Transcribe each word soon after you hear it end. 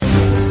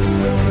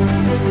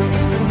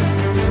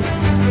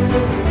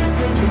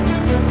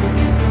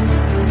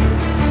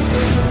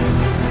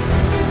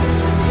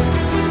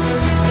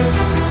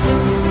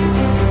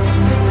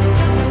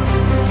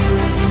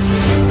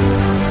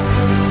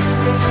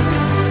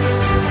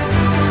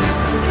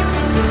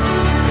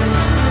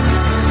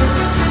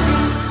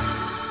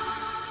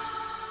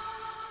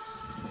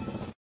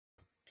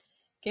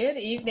Good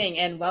evening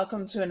and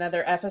welcome to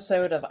another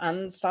episode of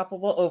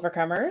Unstoppable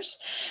Overcomers.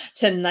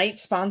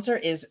 Tonight's sponsor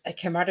is a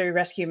Camaraderie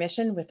Rescue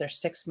Mission with their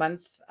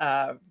 6-month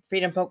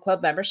Freedom Boat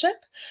Club membership,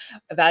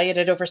 valued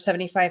at over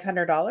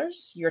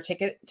 $7,500. Your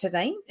ticket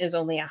tonight is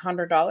only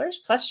 $100,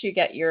 plus you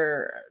get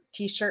your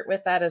t-shirt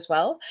with that as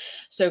well.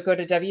 So go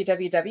to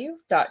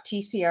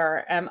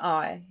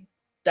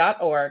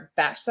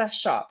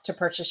www.tcrmi.org/shop to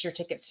purchase your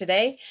tickets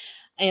today.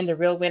 And the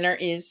real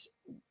winners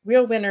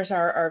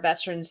are our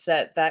veterans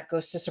that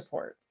goes to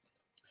support.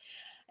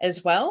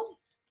 As well,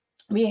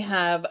 we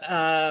have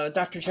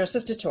Dr.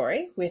 Joseph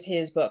Dottori with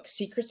his book,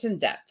 Secrets in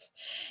Depth.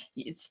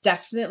 It's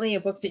definitely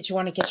a book that you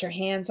want to get your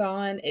hands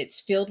on.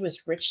 It's filled with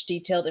rich,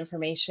 detailed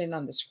information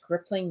on this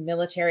crippling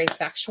military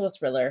factual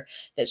thriller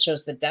that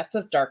shows the depth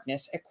of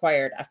darkness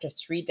acquired after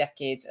 3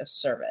 decades of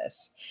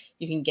service.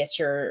 You can get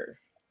your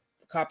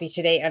copy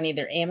today on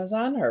either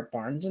Amazon or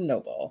Barnes &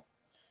 Noble.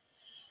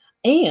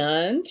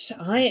 And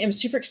I am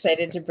super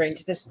excited to bring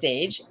to the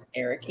stage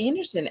Eric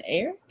Anderson.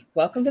 Eric,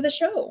 welcome to the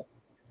show.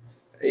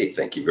 Hey,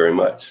 thank you very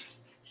much.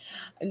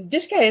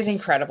 This guy is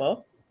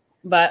incredible,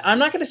 but I'm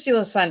not going to steal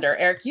his thunder.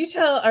 Eric, you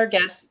tell our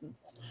guests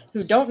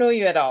who don't know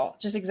you at all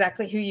just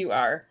exactly who you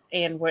are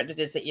and what it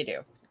is that you do.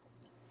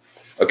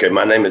 Okay,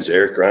 my name is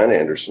Eric Ryan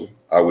Anderson.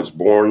 I was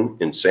born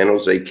in San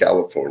Jose,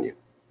 California,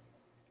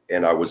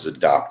 and I was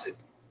adopted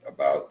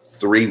about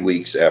 3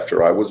 weeks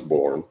after I was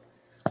born.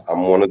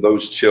 I'm one of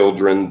those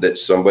children that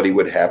somebody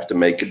would have to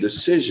make a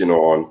decision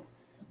on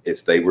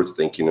if they were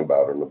thinking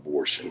about an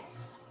abortion.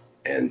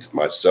 And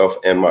myself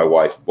and my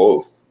wife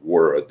both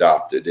were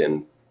adopted,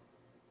 and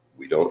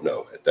we don't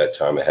know. At that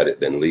time, had it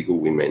been legal,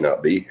 we may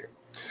not be here.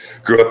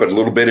 Grew up a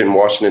little bit in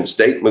Washington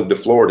State, moved to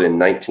Florida in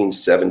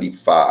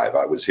 1975.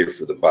 I was here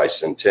for the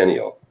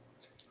bicentennial.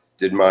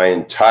 Did my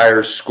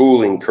entire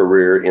schooling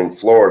career in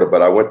Florida,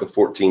 but I went to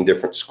 14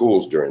 different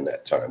schools during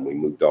that time. We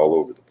moved all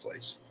over the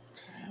place.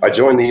 I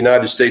joined the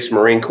United States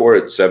Marine Corps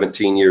at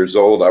 17 years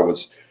old. I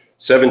was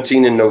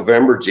 17 in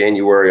November.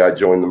 January, I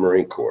joined the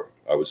Marine Corps.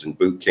 I was in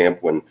boot camp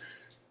when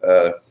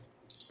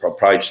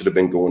probably should have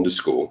been going to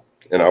school.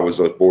 And I was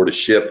aboard a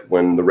ship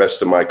when the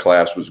rest of my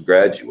class was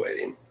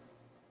graduating.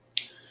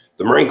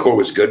 The Marine Corps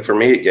was good for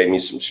me. It gave me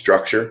some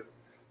structure.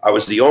 I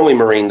was the only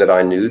Marine that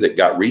I knew that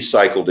got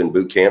recycled in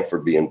boot camp for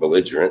being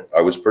belligerent.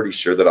 I was pretty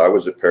sure that I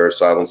was at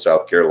Parris Island,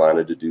 South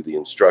Carolina to do the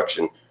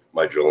instruction.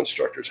 My drill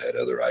instructors had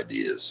other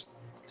ideas.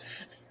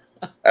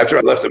 After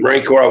I left the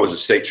Marine Corps, I was a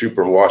state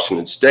trooper in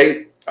Washington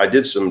State. I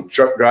did some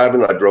truck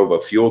driving. I drove a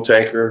fuel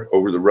tanker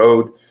over the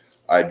road.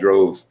 I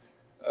drove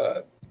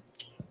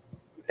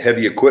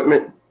heavy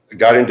equipment,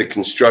 got into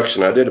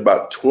construction. I did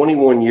about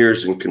 21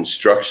 years in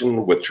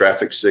construction with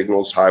traffic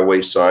signals,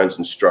 highway signs,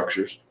 and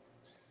structures.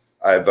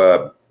 I've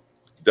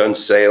done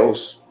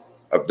sales.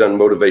 I've done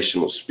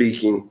motivational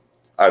speaking.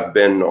 I've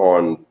been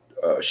on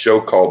a show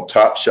called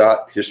Top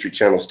Shot, History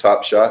Channel's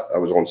Top Shot. I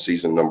was on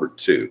season number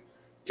 2,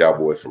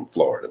 Cowboy from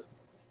Florida.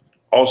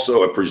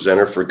 Also a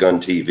presenter for Gun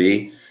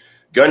TV.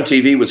 Gun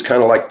TV was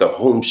kind of like the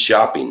home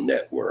shopping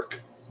network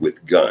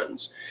with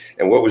guns.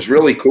 And what was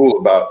really cool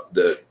about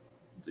the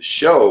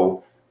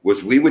show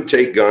was we would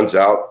take guns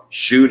out,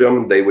 shoot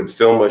them. They would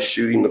film us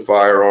shooting the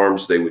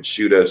firearms. They would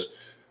shoot us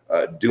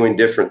doing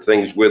different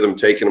things with them,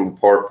 taking them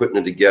apart, putting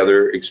it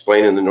together,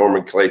 explaining the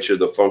nomenclature,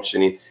 the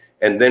functioning.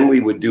 And then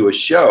we would do a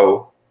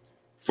show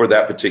for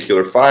that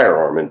particular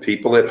firearm. And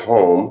people at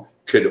home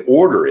could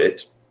order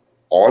it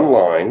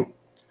online.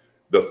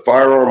 The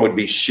firearm would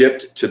be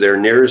shipped to their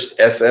nearest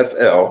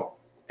FFL,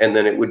 and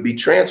then it would be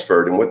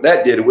transferred. And what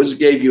that did, it was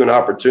gave you an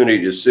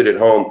opportunity to sit at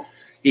home,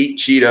 eat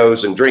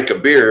Cheetos and drink a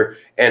beer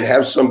and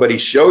have somebody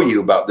show you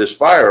about this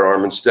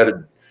firearm instead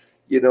of,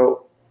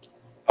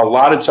 a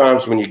lot of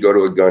times when you go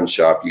to a gun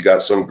shop, you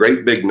got some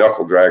great big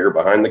knuckle dragger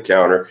behind the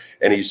counter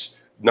and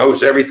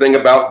knows everything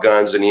about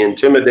guns and he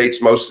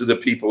intimidates most of the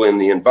people in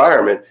the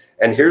environment.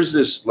 And here's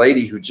this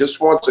lady who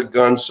just wants a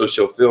gun so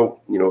she'll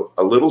feel,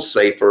 a little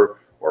safer,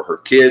 or her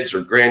kids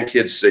or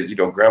grandkids said,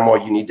 Grandma,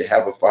 you need to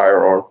have a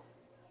firearm.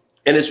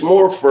 And it's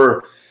more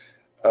for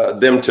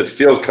them to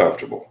feel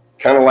comfortable,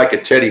 kind of like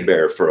a teddy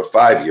bear for a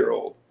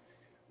 5-year-old.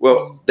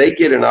 Well, they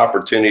get an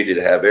opportunity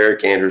to have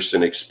Eric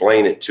Anderson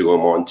explain it to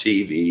them on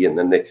TV. And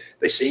then they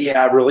say,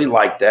 yeah, I really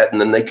like that. And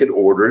then they could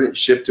order it and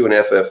ship to an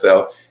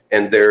FFL.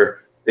 And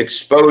their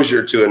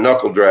exposure to a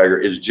knuckle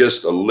dragger is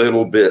just a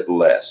little bit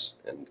less.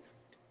 And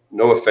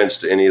no offense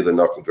to any of the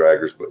knuckle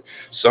draggers, but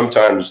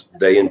sometimes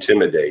they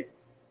intimidate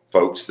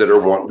folks that are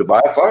wanting to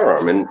buy a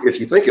firearm. And if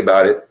you think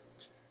about it,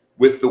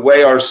 with the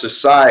way our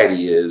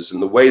society is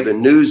and the way the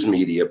news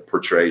media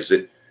portrays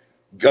it,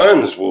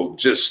 guns will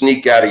just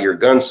sneak out of your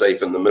gun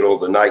safe in the middle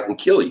of the night and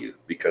kill you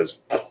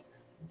because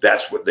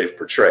that's what they've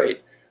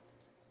portrayed.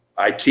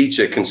 I teach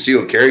a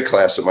concealed carry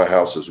class at my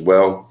house as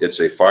well. It's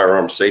a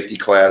firearm safety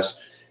class.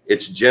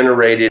 It's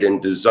generated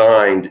and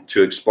designed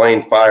to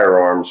explain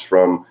firearms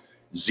from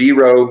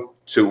zero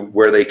to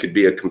where they could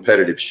be a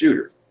competitive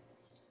shooter.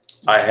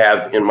 I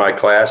have in my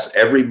class,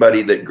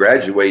 everybody that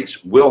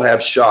graduates will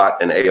have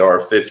shot an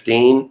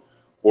AR-15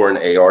 or an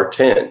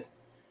AR-10.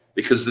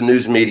 because the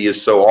news media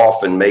so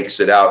often makes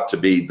it out to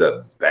be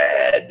the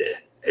bad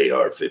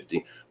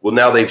AR-15. Well,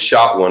 now they've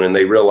shot one and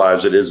they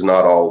realize it is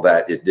not all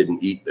that. It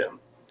didn't eat them.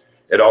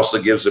 It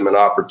also gives them an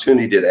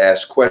opportunity to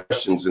ask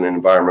questions in an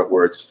environment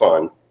where it's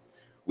fun.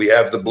 We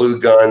have the blue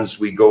guns.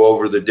 We go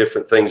over the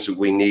different things that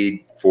we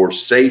need for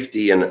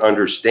safety and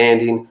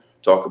understanding,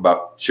 talk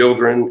about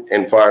children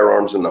and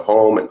firearms in the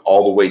home and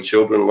all the way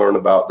children learn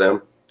about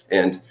them.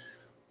 And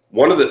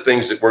one of the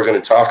things that we're going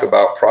to talk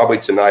about probably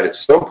tonight at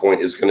some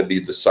point is going to be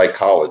the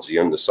psychology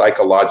and the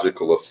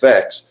psychological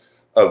effects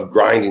of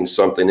grinding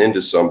something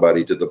into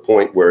somebody to the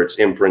point where it's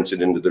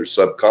imprinted into their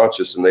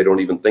subconscious and they don't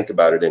even think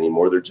about it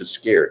anymore. They're just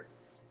scared.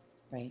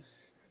 Right.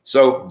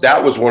 So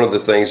that was one of the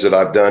things that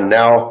I've done.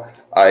 Now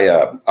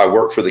I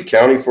worked for the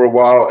county for a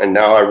while, and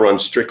now I run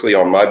strictly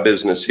on my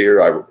business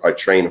here. I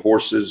train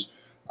horses.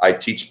 I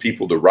teach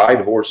people to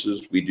ride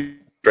horses. We do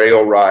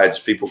trail rides.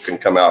 People can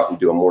come out and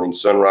do a morning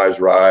sunrise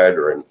ride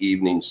or an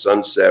evening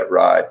sunset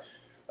ride.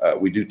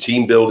 We do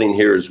team building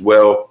here as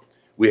well.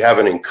 We have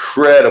an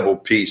incredible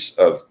piece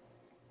of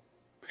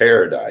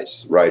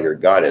paradise right here.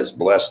 God has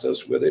blessed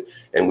us with it,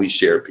 and we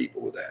share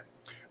people with that.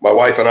 My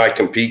wife and I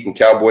compete in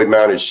cowboy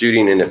mounted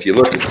shooting, and if you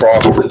look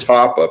across the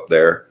top up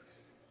there,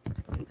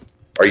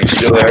 are you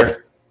still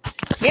there?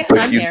 Yeah,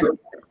 I'm here.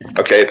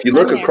 Okay, if you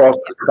look across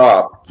the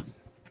top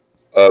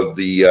of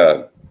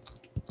the,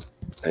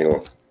 hang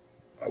on,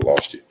 I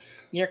lost you.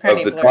 You're kind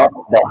of the top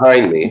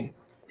behind me,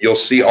 you'll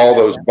see all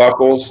those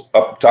buckles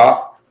up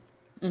top.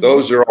 Mm-hmm.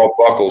 Those are all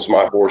buckles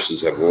my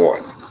horses have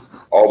worn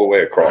all the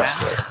way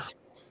across there.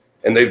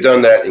 And they've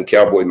done that in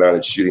cowboy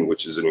mounted shooting,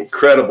 which is an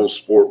incredible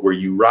sport where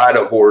you ride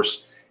a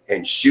horse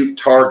and shoot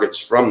targets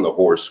from the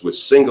horse with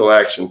single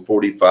action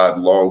 45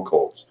 long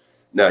Colts.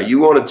 Now, you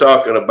want to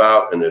talk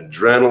about an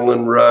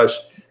adrenaline rush?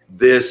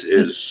 This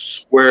is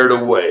squared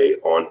away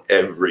on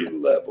every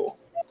level.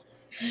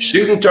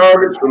 Shooting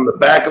targets from the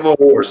back of a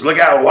horse. Look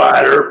how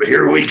wide,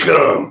 here we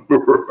come.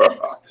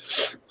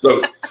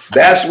 So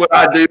that's what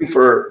I do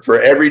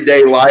for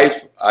everyday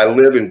life. I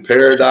live in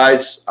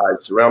paradise. I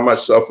surround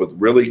myself with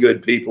really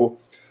good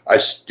people. I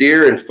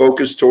steer and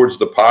focus towards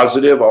the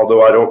positive,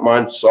 although I don't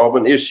mind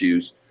solving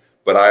issues,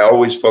 but I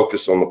always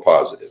focus on the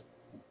positive.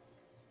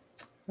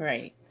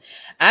 Right.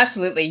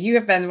 Absolutely. You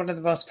have been one of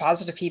the most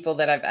positive people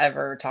that I've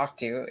ever talked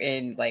to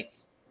in like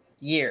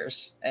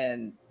years.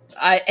 And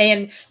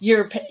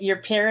your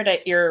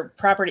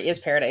property is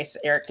paradise.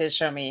 Eric did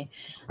show me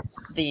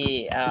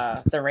the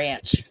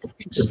ranch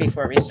just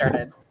before we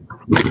started.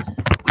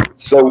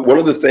 So one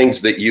of the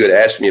things that you had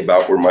asked me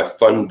about were my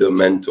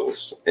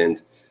fundamentals,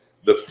 and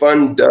the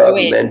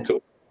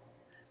fundamental.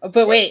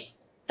 But wait,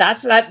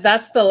 that's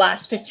the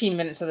last 15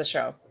 minutes of the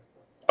show.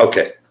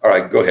 Okay. All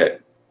right. Go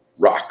ahead.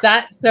 Rock.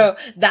 That's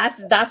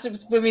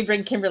when we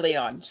bring Kimberly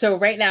on. So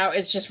right now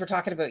it's just we're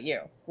talking about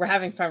you. We're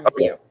having fun with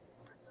you.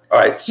 All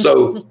right.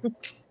 So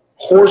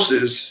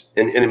horses,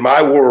 in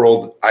my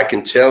world, I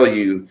can tell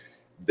you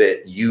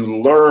that you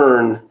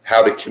learn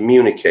how to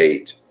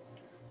communicate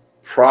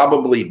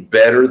probably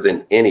better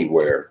than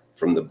anywhere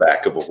from the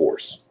back of a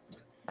horse.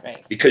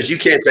 Right. Because you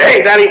can't say,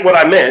 hey, that ain't what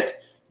I meant.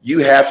 You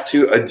have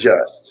to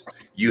adjust.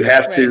 You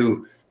have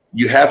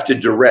to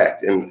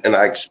direct. And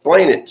I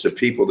explain it to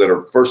people that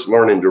are first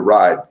learning to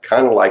ride,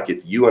 kind of like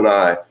if you and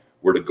I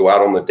were to go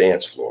out on the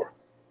dance floor.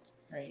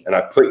 Right. And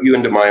I put you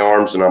into my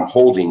arms and I'm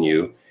holding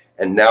you.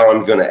 And now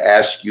I'm going to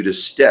ask you to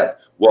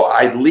step. Well,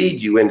 I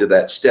lead you into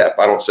that step.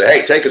 I don't say,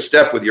 hey, take a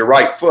step with your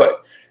right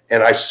foot.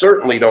 And I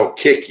certainly don't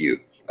kick you.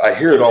 I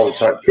hear it all the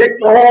time. Kick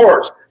the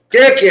horse.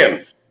 Kick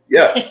him.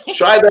 Yeah.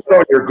 Try that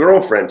on your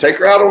girlfriend. Take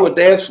her out on the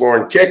dance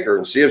floor and kick her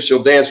and see if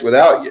she'll dance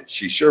without you.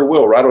 She sure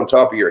will, right on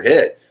top of your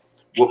head.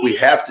 What we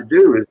have to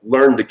do is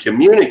learn to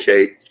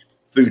communicate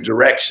through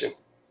direction.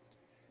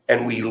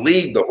 And we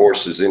lead the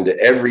horses into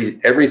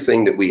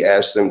everything that we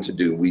ask them to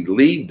do. We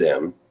lead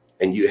them,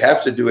 and you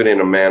have to do it in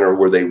a manner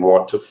where they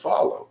want to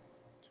follow.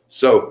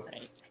 So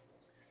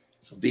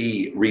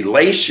the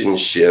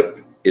relationship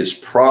is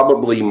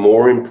probably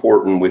more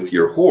important with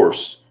your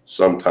horse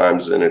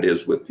sometimes than it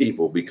is with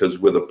people, because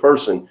with a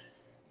person,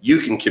 you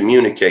can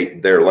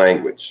communicate their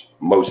language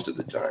most of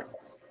the time.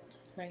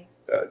 Right.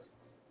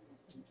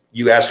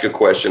 You ask a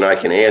question, I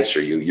can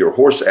answer you. Your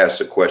horse asks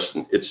a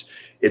question,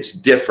 it's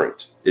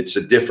different. It's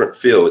a different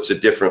feel. It's a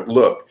different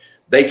look.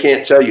 They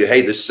can't tell you,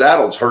 hey, the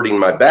saddle's hurting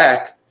my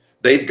back.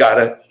 They've got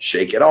to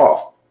shake it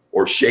off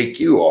or shake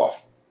you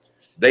off.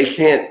 They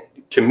can't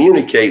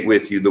communicate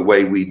with you the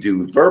way we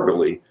do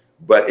verbally,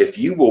 but if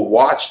you will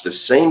watch the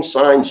same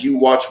signs you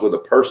watch with a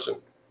person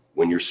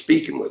when you're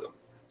speaking with them,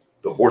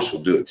 the horse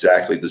will do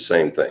exactly the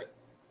same thing.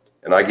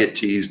 And I get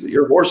teased that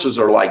your horses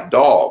are like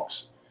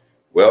dogs.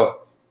 Well,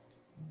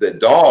 the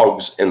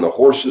dogs and the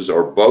horses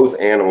are both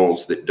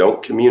animals that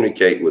don't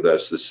communicate with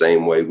us the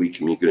same way we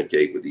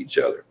communicate with each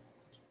other.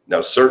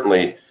 Now,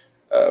 certainly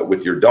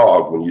with your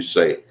dog, when you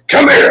say,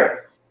 come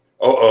here,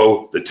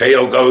 the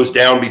tail goes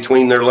down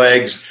between their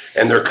legs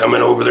and they're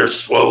coming over there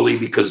slowly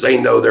because they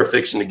know they're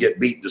fixing to get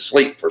beat to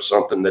sleep for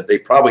something that they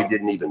probably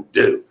didn't even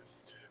do.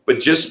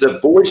 But just the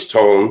voice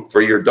tone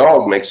for your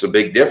dog makes a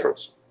big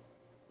difference.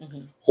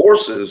 Mhm.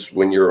 Horses,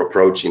 when you're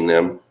approaching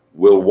them,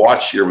 will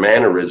watch your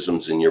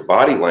mannerisms and your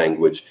body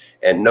language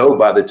and know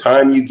by the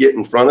time you get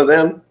in front of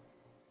them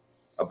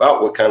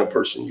about what kind of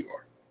person you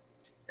are.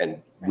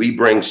 And we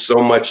bring so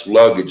much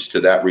luggage to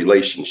that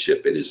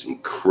relationship. It is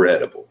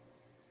incredible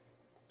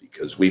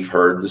because we've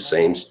heard the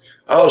same.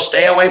 Oh,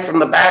 stay away from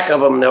the back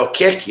of them. They'll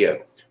kick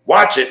you.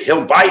 Watch it.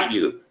 He'll bite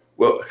you.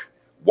 Well,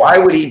 why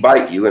would he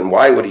bite you and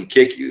why would he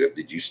kick you?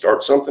 Did you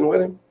start something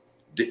with him?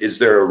 Is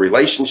there a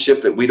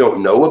relationship that we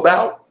don't know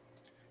about?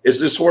 Is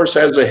this horse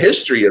has a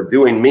history of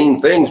doing mean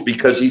things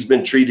because he's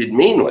been treated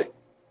meanly?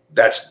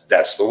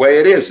 That's the way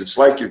it is. It's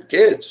like your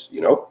kids,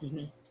 you know.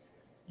 Mhm.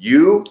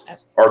 You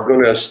Absolutely. are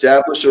going to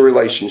establish a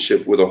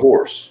relationship with a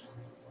horse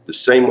the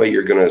same way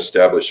you're going to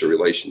establish a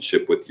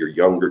relationship with your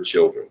younger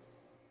children.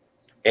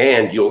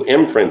 And you'll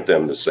imprint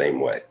them the same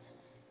way.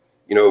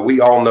 You know, we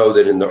all know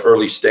that in the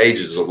early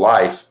stages of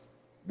life,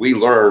 we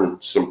learn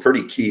some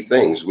pretty key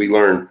things. We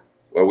learn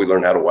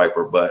how to wipe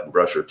our butt and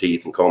brush our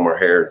teeth and comb our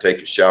hair and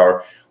take a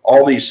shower.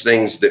 All these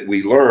things that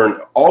we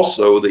learn,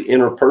 also the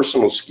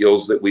interpersonal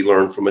skills that we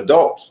learn from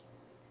adults.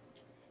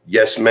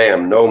 Yes,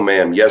 ma'am, no,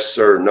 ma'am, yes,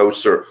 sir, no,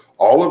 sir.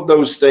 All of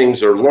those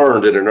things are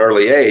learned at an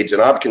early age.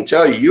 And I can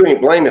tell you, you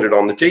ain't blaming it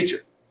on the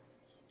teacher.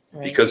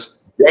 Right. Because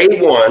day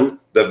one,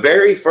 the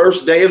very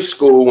first day of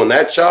school, when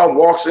that child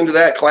walks into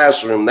that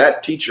classroom,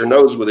 that teacher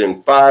knows within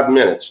 5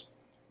 minutes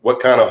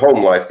what kind of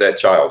home life that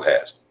child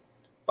has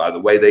by the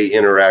way they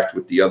interact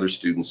with the other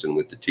students and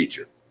with the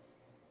teacher.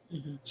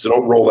 Mhm. So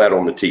don't roll that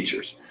on the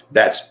teachers.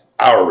 That's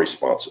our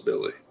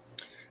responsibility.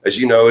 As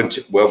you know,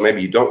 well,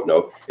 maybe you don't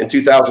know, in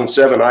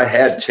 2007, I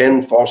had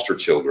 10 foster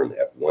children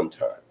at one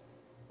time.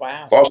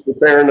 Wow. Foster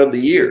parent of the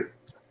year.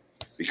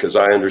 Because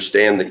I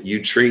understand that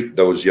you treat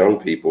those young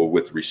people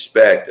with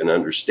respect and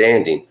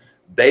understanding.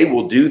 They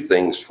will do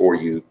things for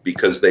you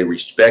because they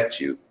respect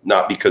you,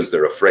 not because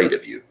they're afraid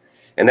of you.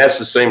 And that's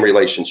the same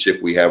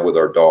relationship we have with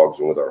our dogs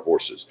and with our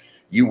horses.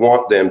 You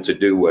want them to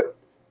do what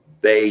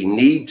they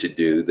need to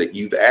do that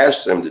you've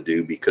asked them to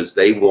do because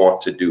they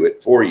want to do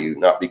it for you,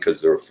 not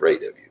because they're afraid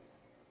of you.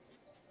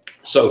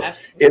 So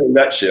Absolutely. in a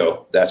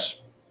nutshell,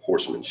 that's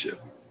horsemanship.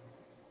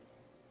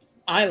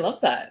 I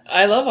love that.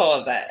 I love all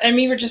of that. And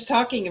we were just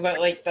talking about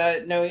like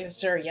the no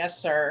sir, yes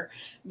sir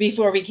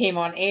before we came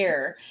on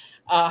air.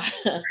 Uh,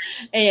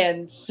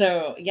 and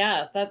so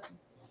yeah, that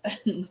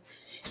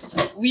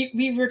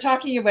we were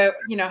talking about,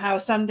 you know, how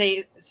some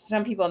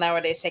people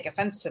nowadays take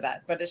offense to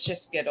that, but it's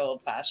just good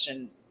old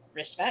fashioned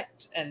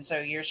respect. And so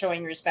you're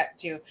showing respect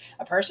to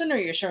a person or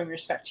you're showing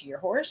respect to your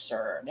horse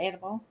or an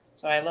animal.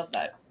 So I love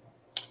that.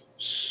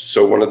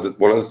 So one of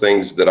the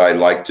things that I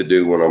like to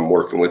do when I'm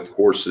working with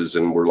horses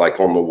and we're like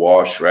on the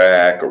wash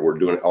rack or we're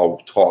doing, I'll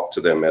talk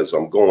to them as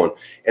I'm going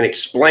and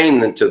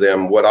explain to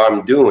them what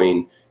I'm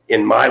doing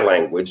in my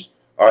language.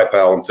 All right,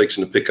 pal, I'm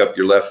fixing to pick up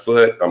your left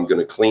foot. I'm going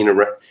to clean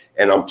around,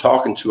 and I'm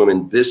talking to them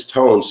in this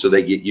tone so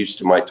they get used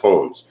to my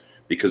tones,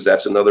 because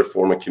that's another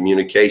form of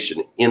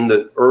communication in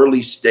the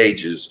early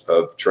stages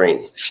of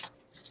training.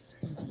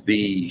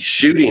 The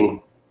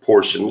shooting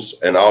portions,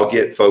 and I'll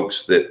get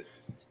folks that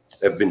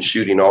have been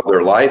shooting all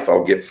their life.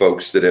 I'll get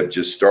folks that have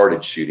just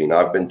started shooting.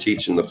 I've been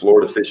teaching the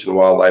Florida Fish and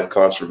Wildlife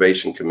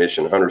Conservation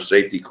Commission hunter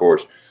safety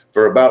course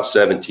for about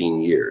 17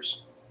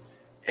 years.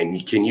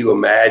 And can you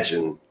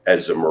imagine,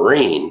 as a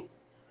Marine,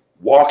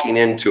 walking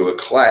into a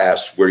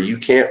class where you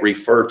can't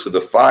refer to the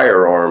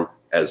firearm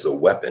as a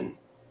weapon?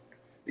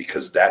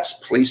 Because that's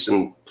police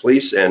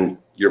and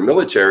your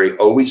military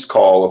always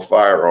call a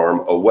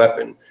firearm a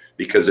weapon,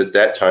 because at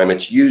that time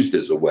it's used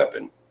as a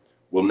weapon.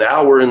 Well,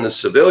 now we're in the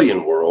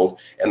civilian world,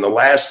 and the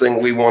last thing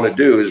we want to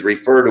do is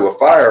refer to a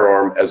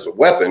firearm as a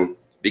weapon,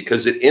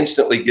 because it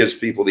instantly gives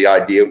people the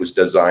idea it was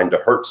designed to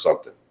hurt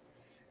something.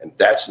 And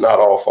that's not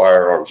all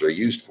firearms are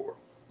used for.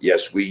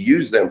 Yes, we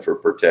use them for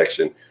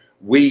protection.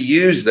 We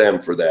use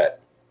them for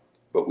that,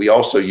 but we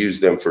also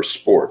use them for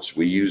sports.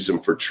 We use them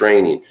for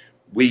training.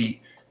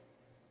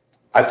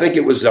 I think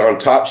it was on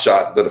Top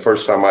Shot that the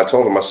first time I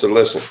told him, I said,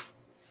 listen,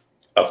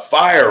 a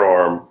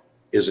firearm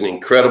is an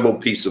incredible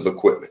piece of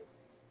equipment.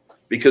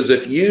 Because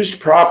if used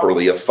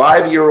properly, a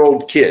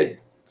 5-year-old kid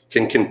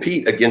can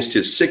compete against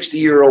his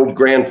 60-year-old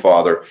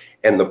grandfather,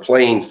 and the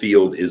playing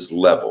field is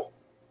level.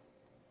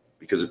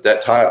 Because if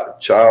that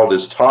child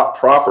is taught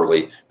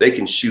properly, they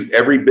can shoot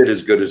every bit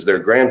as good as their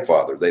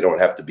grandfather. They don't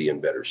have to be in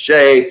better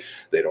shape.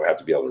 They don't have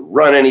to be able to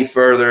run any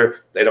further.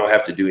 They don't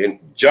have to do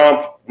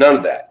jump, none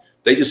of that.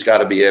 They just got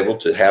to be able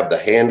to have the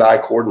hand-eye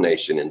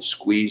coordination and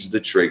squeeze the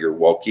trigger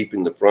while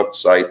keeping the front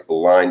sight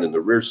aligned and the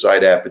rear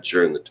sight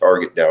aperture and the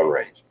target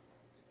downrange.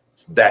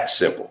 That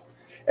simple.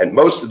 And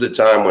most of the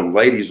time when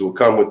ladies will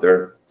come with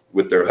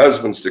their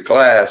husbands to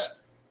class,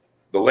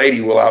 the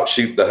lady will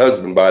outshoot the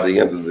husband by the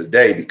end of the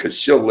day, because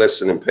she'll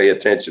listen and pay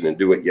attention and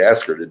do what you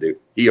ask her to do.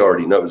 He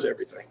already knows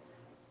everything.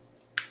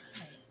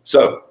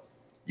 So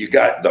you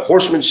got the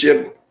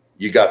horsemanship,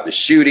 you got the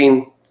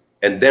shooting,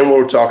 and then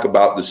we'll talk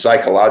about the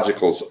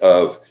psychologicals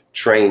of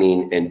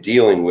training and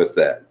dealing with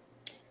that.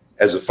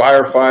 As a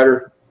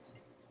firefighter,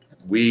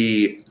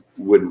 we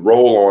would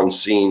roll on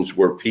scenes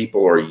where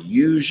people are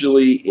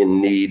usually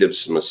in need of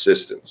some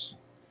assistance,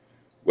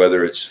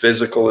 whether it's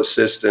physical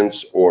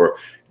assistance or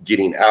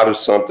getting out of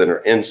something or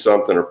in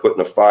something or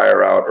putting a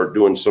fire out or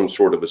doing some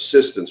sort of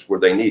assistance where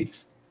they need,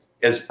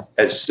 as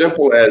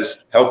simple as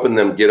helping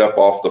them get up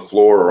off the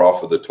floor or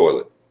off of the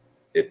toilet.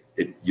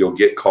 You'll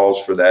get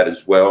calls for that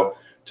as well,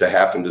 to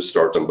having to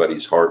start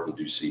somebody's heart and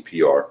do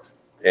CPR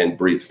and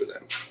breathe for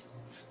them.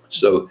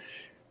 So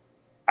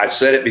I've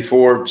said it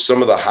before,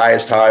 some of the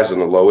highest highs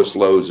and the lowest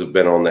lows have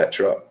been on that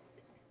truck.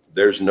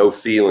 There's no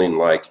feeling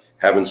like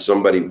having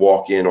somebody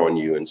walk in on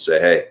you and say,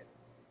 hey,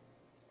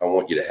 I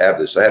want you to have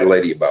this. I had a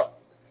lady about,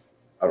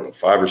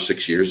 5 or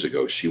 6 years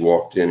ago. She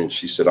walked in and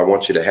she said, I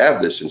want you to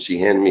have this. And she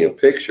handed me a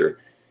picture.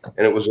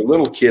 And it was a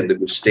little kid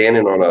that was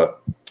standing on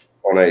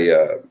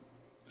a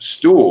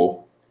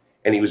stool,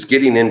 and he was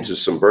getting into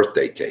some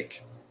birthday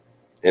cake.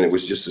 And it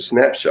was just a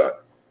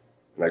snapshot.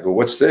 And I go,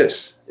 what's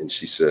this? And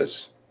she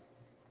says,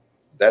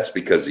 that's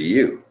because of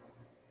you.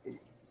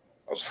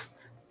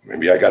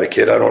 Maybe I got a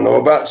kid I don't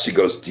know about. She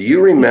goes, do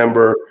you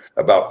remember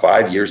about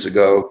 5 years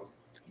ago,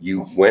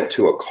 you went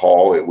to a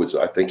call?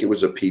 I think it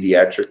was a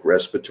pediatric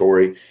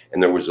respiratory,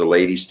 and there was a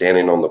lady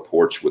standing on the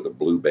porch with a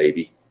blue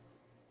baby.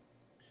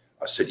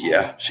 I said,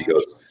 yeah. She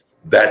goes,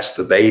 that's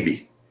the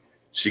baby.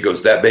 She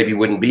goes, that baby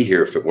wouldn't be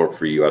here if it weren't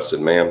for you. I said,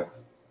 ma'am,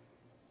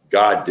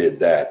 God did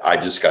that. I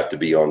just got to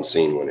be on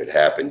scene when it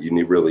happened.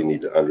 You really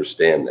need to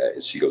understand that.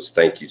 And she goes,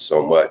 thank you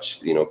so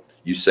much.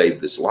 You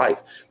saved this life.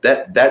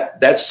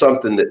 That's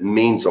something that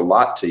means a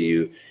lot to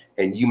you,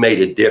 and you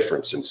made a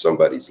difference in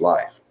somebody's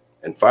life.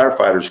 And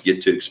firefighters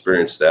get to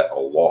experience that a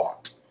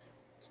lot.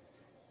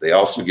 They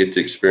also get to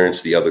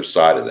experience the other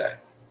side of that.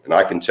 And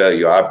I can tell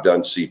you, I've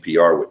done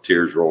CPR with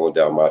tears rolling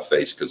down my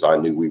face because I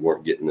knew we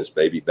weren't getting this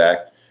baby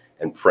back,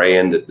 and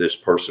praying that this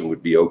person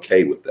would be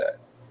okay with that.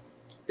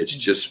 It's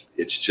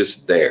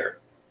just there.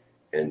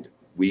 And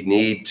we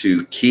need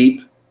to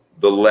keep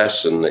the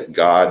lesson that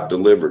God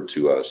delivered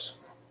to us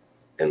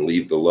and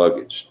leave the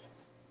luggage.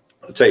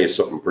 I'll tell you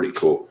something pretty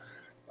cool.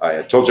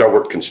 I told you I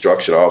worked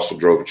construction. I also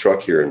drove a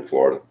truck here in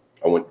Florida.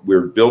 We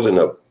were building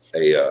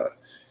a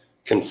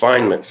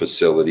confinement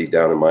facility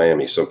down in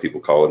Miami. Some people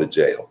call it a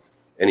jail.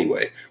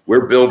 Anyway,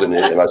 we're building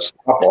it, and I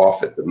stop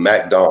off at the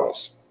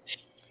McDonald's.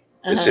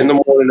 It's in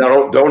the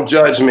morning. Don't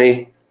judge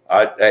me.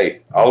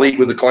 I'll eat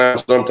with the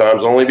clowns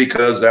sometimes, only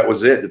because that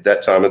was it at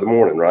that time of the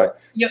morning, right?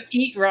 You'll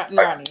eat rotten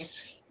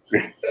Ronnies.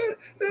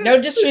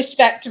 No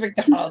disrespect to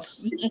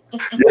McDonald's.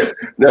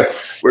 No,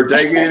 we're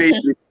taking it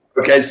easy.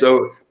 Okay,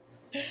 so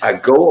I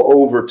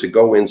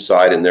go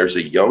inside, and there's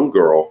a young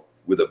girl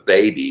with a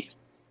baby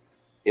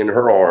in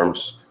her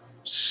arms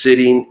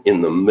sitting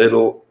in the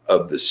middle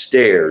of the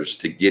stairs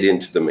to get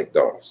into the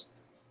McDonald's.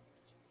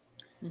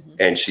 Mm-hmm.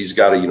 And she's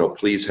got a,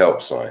 please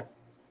help sign.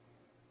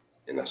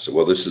 And I said,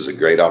 well, this is a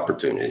great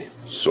opportunity.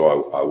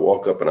 So I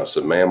walk up and I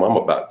said, ma'am, I'm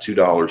about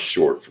 $2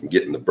 short from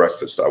getting the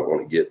breakfast I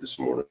want to get this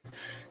morning.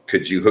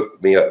 Could you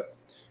hook me up?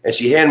 And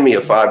she handed me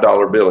a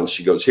 $5 bill and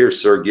she goes, here,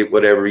 sir, get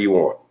whatever you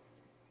want.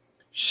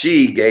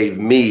 She gave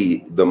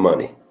me the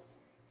money.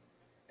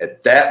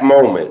 At that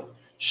moment,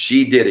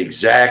 she did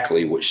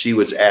exactly what she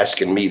was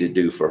asking me to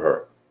do for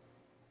her.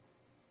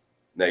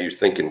 Now you're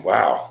thinking,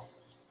 wow.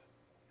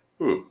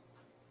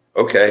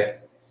 Okay.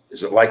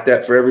 Is it like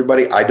that for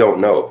everybody? I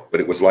don't know, but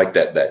it was like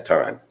that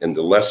time. And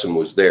the lesson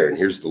was there. And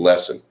here's the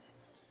lesson.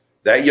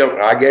 I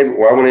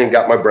went in and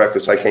got my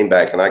breakfast. I came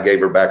back and I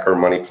gave her back her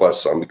money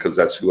plus some, because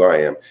that's who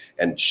I am.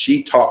 And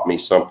she taught me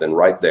something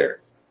right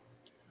there.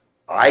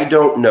 I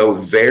don't know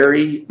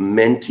very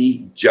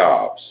many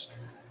jobs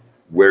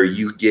where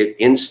you get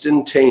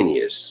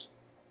instantaneous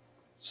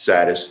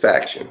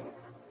satisfaction,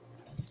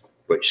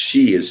 but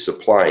she is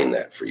supplying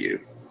that for you.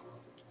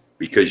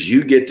 Because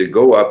you get to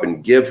go up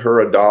and give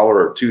her $1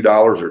 or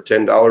 $2 or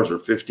 $10 or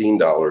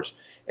 $15.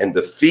 And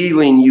the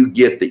feeling you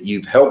get that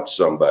you've helped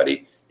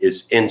somebody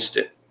is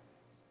instant.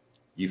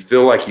 You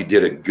feel like you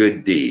did a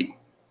good deed.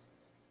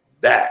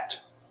 That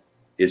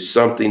is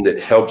something that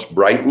helps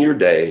brighten your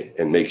day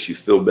and makes you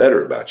feel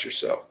better about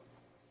yourself.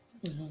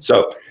 Mm-hmm.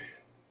 So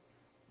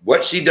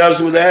what she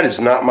does with that is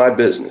not my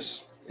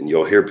business. And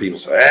you'll hear people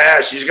say,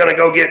 she's going to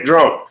go get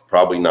drunk.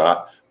 Probably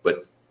not.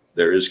 But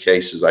there is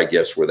cases, I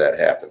guess, where that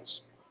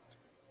happens.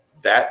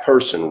 That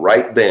person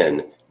right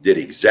then did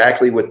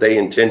exactly what they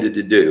intended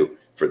to do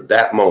for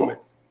that moment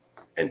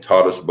and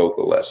taught us both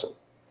a lesson.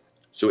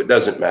 So it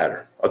doesn't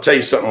matter. I'll tell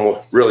you something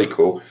really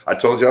cool. I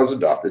told you I was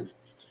adopted.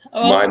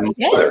 My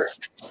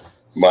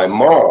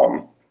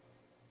mom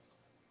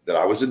that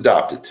I was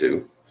adopted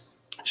to,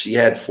 she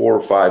had 4 or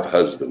 5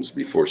 husbands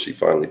before she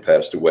finally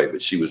passed away,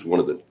 but she was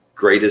one of the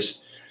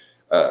greatest,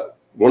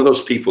 one of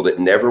those people that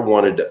never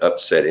wanted to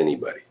upset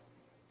anybody.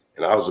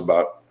 And I was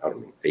about,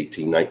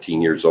 18,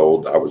 19 years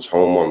old. I was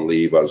home on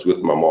leave. I was with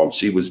my mom.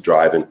 She was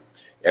driving,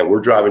 and we're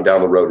driving down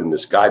the road, and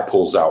this guy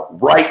pulls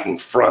out right in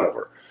front of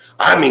her.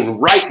 I mean,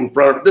 right in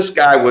front of her. This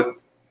guy would,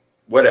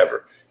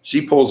 whatever. He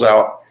pulls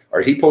out.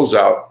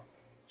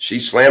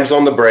 She slams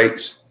on the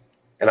brakes,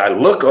 and I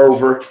look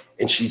over,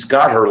 and she's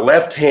got her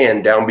left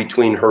hand down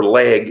between her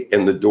leg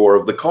and the door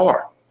of the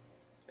car.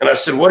 And I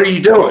said, "What are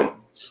you doing?"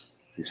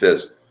 He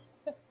says,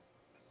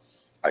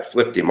 "I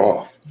flipped him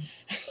off."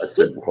 I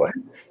said, "What?"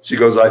 She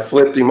goes, "I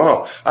flipped him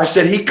off." I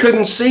said, "He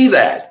couldn't see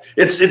that.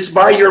 It's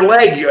by your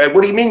leg.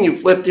 What do you mean you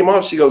flipped him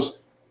off?" She goes,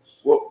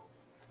 "Well,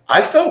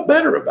 I felt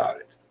better about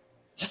it."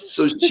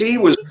 So she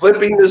was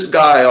flipping this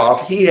guy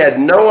off. He had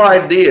no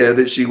idea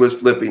that she was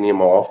flipping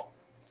him off,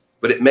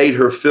 but it made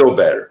her feel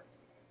better.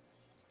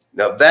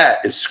 Now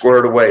that is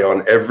squared away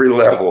on every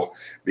level,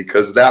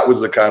 because that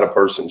was the kind of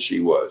person she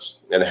was.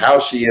 And how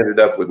she ended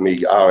up with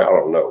me, I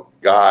don't know.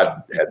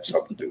 God had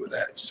something to do with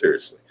that.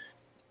 Seriously.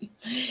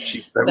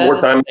 She spent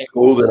more time in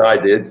school than I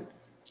did.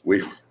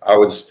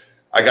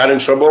 I got in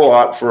trouble a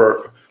lot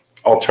for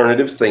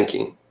alternative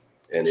thinking,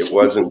 and it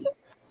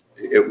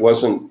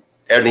wasn't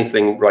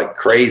anything like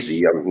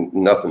crazy. I mean,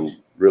 nothing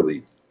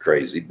really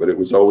crazy, but it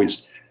was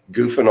always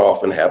goofing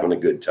off and having a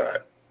good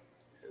time.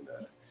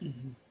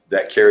 And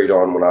that carried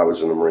on when I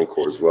was in the Marine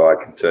Corps as well.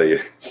 I can tell you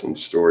some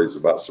stories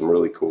about some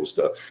really cool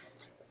stuff.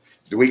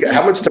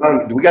 How much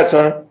time? Do we got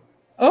time?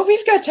 Oh,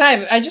 we've got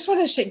time. I just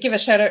want to give a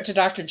shout out to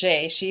Dr.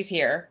 J. She's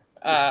here.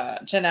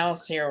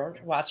 Janelle's here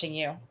watching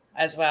you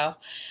as well.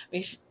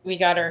 We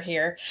got her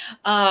here.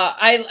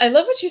 I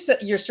love what you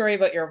said, your story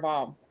about your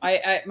mom.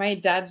 My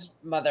dad's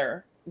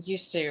mother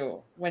used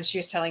to, when she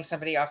was telling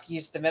somebody off,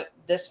 use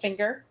this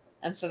finger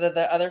instead of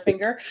the other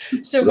finger.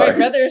 So my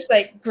brother's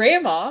like,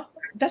 "Grandma,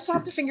 that's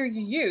not the finger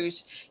you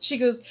use." She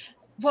goes,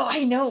 "Well,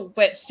 I know,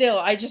 but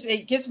still,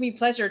 it gives me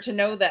pleasure to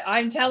know that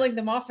I'm telling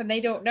them off and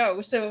they don't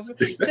know." So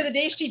to the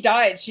day she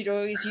died, she'd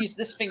always use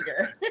this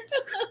finger.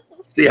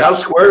 See how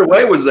squared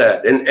away was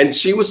that? And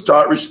she was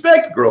taught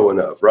respect growing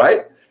up,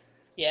 right?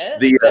 Yeah,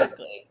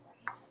 exactly.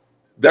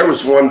 There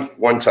was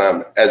one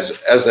time as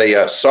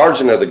a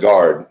sergeant of the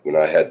guard, when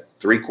I had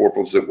 3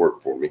 corporals that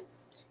worked for me,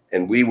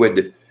 and we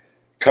would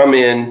come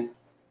in,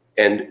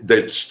 and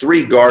there's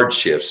 3 guard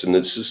shifts, and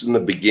this is in the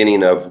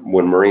beginning of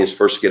when Marines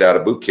first get out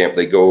of boot camp.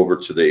 They go over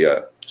to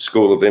the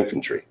School of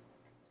Infantry,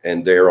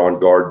 and they're on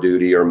guard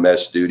duty or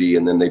mess duty,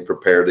 and then they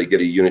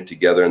get a unit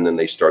together, and then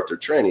they start their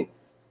training.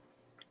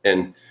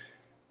 And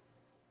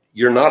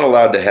you're not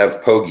allowed to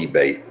have pogey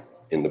bait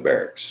in the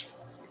barracks.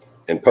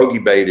 And pogey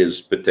bait is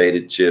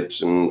potato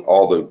chips and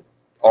all the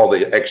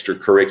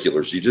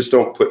extracurriculars. You just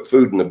don't put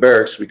food in the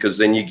barracks, because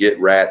then you get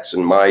rats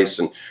and mice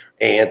and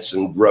ants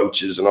and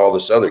roaches and all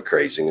this other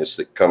craziness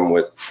that come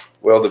with,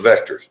 the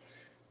vectors.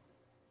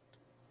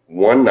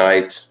 One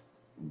night,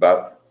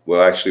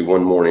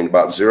 one morning,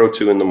 about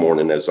 02 in the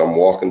morning, as I'm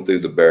walking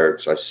through the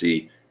barracks, I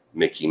see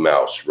Mickey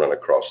Mouse run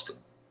across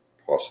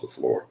the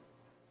floor.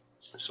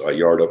 So I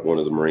yard up one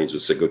of the Marines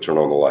and said, "Go turn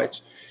on the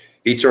lights."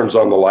 He turns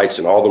on the lights,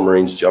 and all the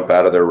Marines jump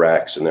out of their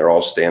racks, and they're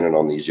all standing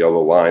on these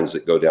yellow lines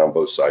that go down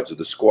both sides of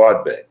the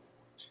squad bay.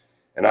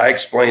 And I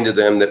explained to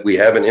them that we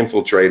have an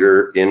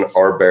infiltrator in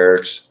our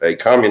barracks, a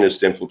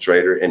communist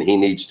infiltrator, and he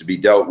needs to be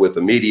dealt with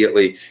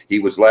immediately. He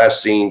was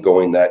last seen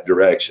going that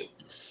direction.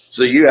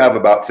 So you have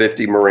about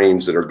 50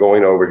 Marines that are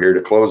going over here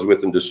to close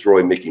with and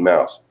destroy Mickey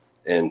Mouse.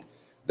 And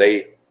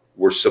they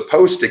were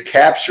supposed to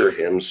capture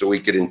him so we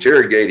could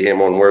interrogate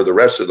him on where the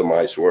rest of the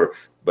mice were,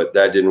 but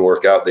that didn't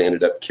work out. They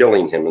ended up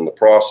killing him in the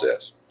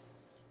process.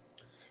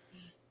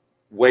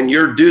 When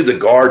you do the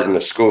guard in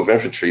the School of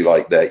Infantry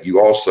like that, you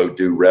also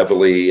do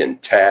reveille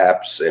and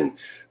taps, and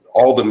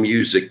all the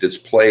music that's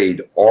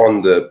played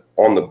on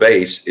the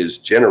base is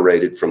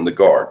generated from the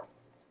guard.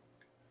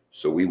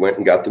 So we went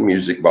and got the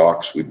music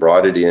box. We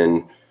brought it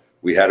in.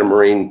 We had a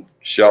Marine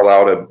shell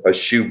out a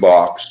shoe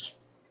box,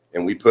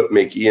 and we put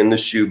Mickey in the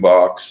shoe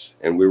box,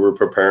 and we were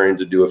preparing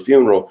to do a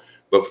funeral.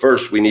 But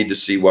first, we need to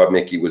see why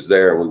Mickey was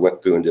there. And we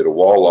went through and did a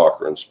wall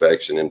locker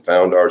inspection and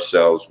found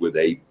ourselves with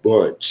a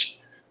bunch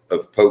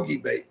of pogey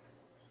bait.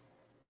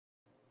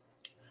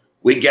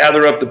 We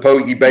gather up the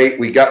pogey bait.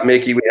 We got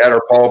Mickey. We had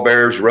our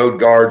pallbearers, road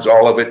guards,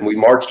 all of it. And we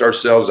marched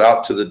ourselves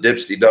out to the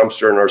dipsty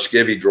dumpster in our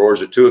skivvy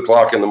drawers at 2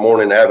 o'clock in the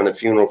morning, having a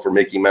funeral for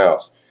Mickey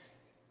Mouse.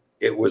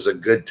 It was a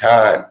good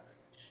time,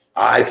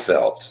 I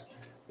felt.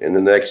 And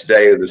the next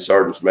day, the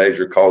sergeant's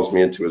major calls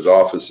me into his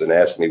office and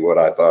asked me what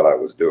I thought I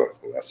was doing.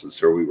 And I said,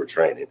 "Sir, we were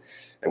training."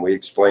 And we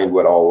explained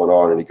what all went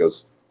on. And he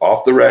goes,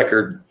 "Off the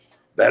record,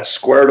 that's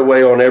squared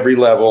away on every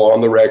level. On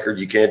the record,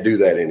 you can't do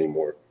that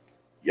anymore."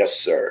 "Yes,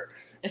 sir."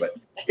 But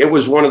it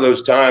was one of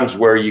those times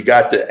where you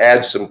got to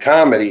add some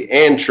comedy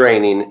and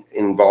training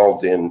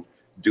involved in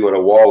doing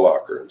a wall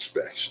locker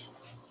inspection.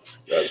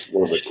 That's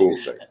one of the cool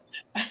things.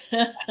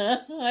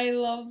 I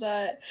love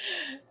that.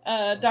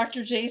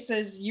 Dr. J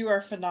says you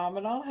are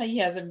phenomenal. He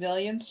has a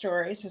million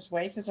stories. His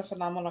wife is a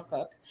phenomenal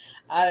cook.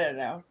 I don't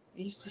know.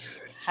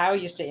 How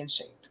you stay in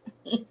shape.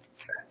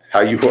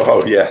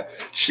 Oh yeah.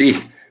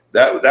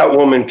 That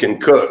woman can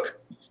cook.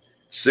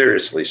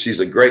 Seriously, she's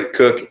a great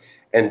cook.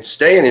 And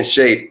staying in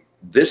shape,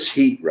 this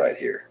heat right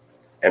here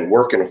and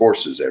working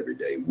horses every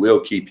day will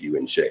keep you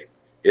in shape.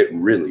 It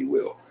really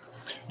will.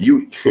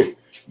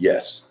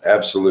 Yes,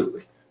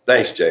 absolutely.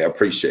 Thanks, Jay. I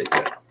appreciate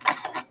that.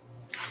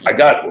 I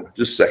got one.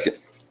 Just a second.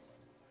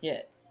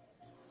 Yeah.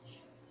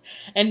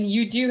 And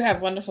you do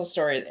have wonderful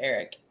stories,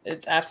 Eric.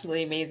 It's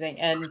absolutely amazing.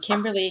 And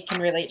Kimberly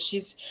can relate.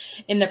 She's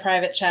in the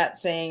private chat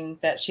saying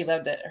that she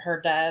loved it. Her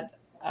dad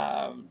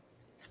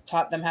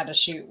taught them how to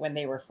shoot when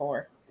they were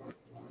 4.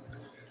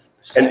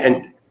 So.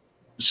 And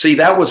see,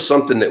 that was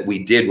something that we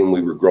did when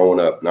we were growing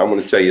up. And I'm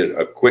going to tell you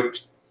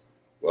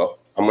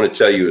I'm going to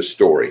tell you a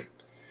story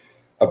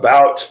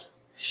about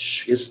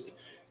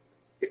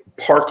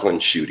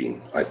Parkland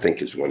shooting, I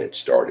think is when it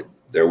started.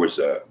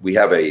 We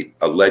have a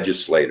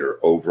legislator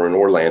over in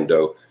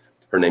Orlando.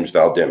 Her name's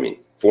Val Deming,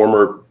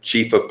 former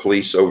chief of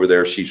police over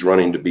there. She's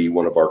running to be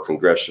one of our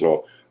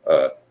congressional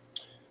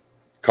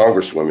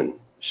congresswomen.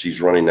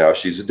 She's running now.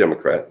 She's a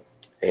Democrat.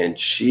 And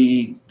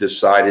she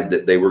decided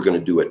that they were going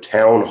to do a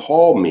town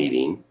hall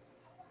meeting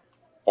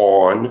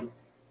on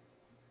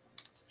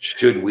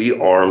should we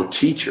arm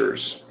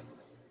teachers.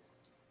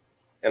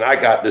 And I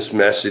got this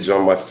message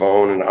on my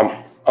phone, and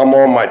I'm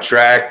on my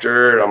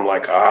tractor, and I'm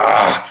like,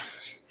 I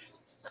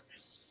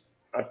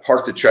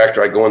parked the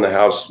tractor. I go in the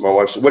house. My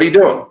wife said, "What are you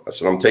doing?" I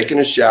said, "I'm taking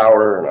a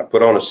shower," and I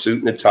put on a suit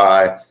and a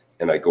tie,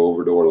 and I go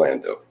over to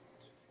Orlando.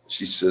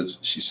 She says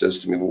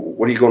to me, "Well,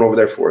 what are you going over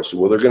there for?" I said,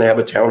 "Well, they're going to have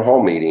a town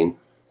hall meeting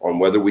on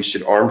whether we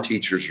should arm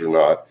teachers or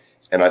not.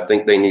 And I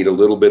think they need a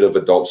little bit of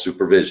adult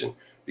supervision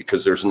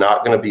because there's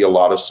not going to be a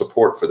lot of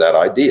support for that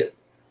idea."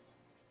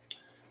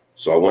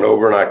 So I went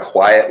over and I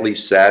quietly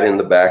sat in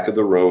the back of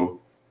the room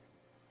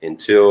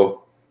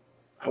until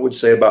I would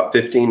say about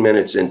 15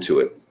 minutes into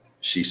it.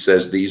 She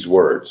says these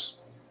words: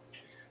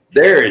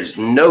 "There is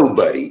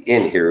nobody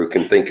in here who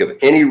can think of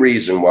any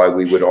reason why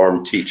we would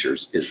arm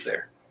teachers, is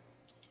there?"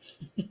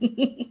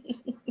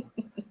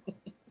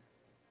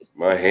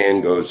 My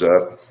hand goes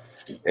up,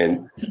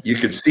 and you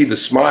could see the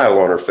smile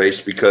on her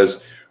face,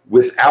 because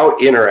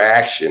without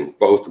interaction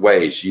both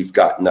ways, you've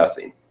got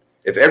nothing.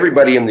 If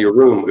everybody in the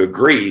room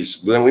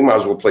agrees, then we might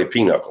as well play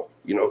pinochle.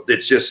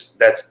 It's just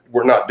that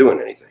we're not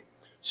doing anything.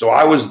 So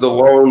I was the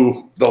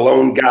lone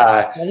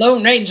guy. The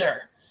Lone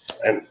Ranger.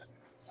 And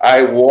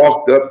I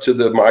walked up to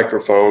the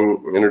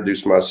microphone,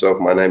 introduced myself.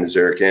 "My name is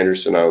Eric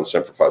Anderson. I own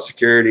Simplify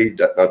Security."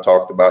 I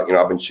talked about,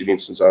 I've been shooting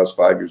since I was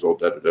 5 years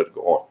old,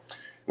 go on.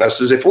 And I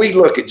says, if we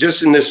look at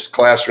just in this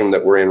classroom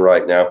that we're in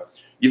right now,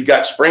 you've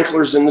got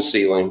sprinklers in the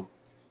ceiling,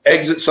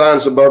 exit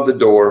signs above the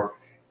door.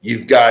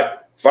 You've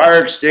got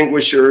fire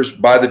extinguishers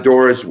by the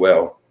door as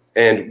well.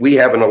 And we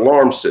have an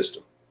alarm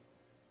system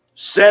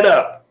set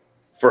up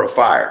for a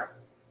fire.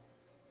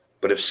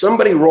 But if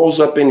somebody rolls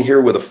up in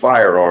here with a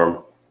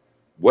firearm,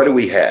 what do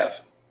we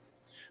have?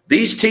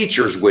 These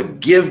teachers would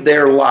give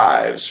their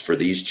lives for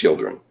these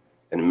children,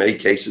 and in many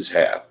cases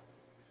have,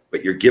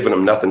 but you're giving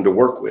them nothing to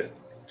work with.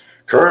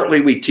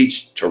 Currently, we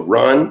teach to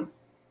run,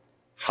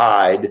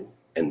 hide,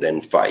 and then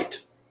fight,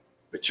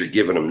 but you're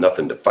giving them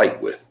nothing to fight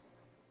with.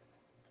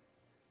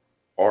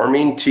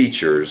 Arming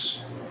teachers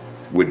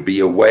would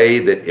be a way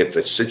that if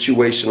a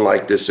situation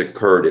like this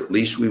occurred, at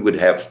least we would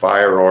have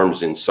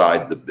firearms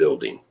inside the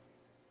building.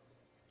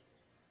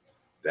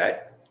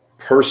 That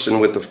person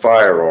with the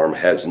firearm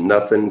has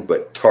nothing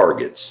but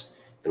targets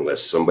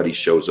unless somebody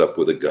shows up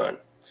with a gun.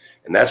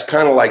 And that's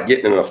kind of like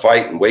getting in a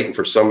fight and waiting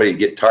for somebody to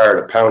get tired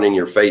of pounding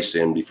your face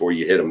in before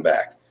you hit them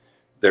back.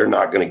 They're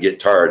not going to get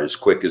tired as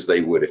quick as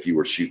they would if you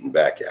were shooting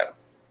back at them.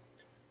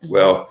 Mm-hmm.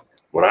 Well,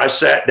 when I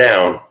sat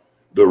down,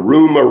 the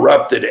room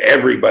erupted.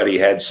 Everybody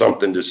had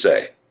something to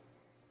say.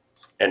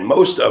 And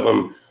most of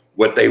them,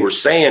 what they were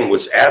saying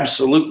was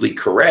absolutely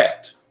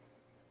correct,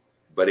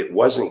 but it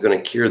wasn't going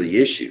to cure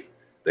the issue.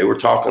 They were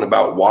talking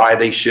about why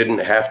they shouldn't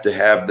have to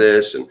have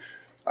this, and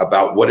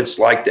about what it's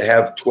like to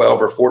have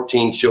 12 or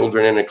 14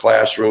 children in a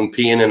classroom,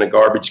 peeing in a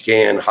garbage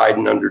can,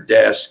 hiding under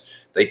desks.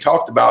 They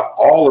talked about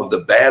all of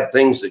the bad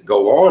things that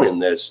go on in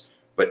this,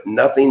 but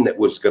nothing that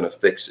was going to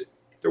fix it.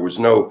 There was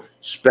no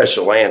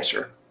special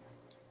answer.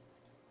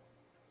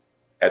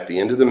 At the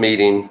end of the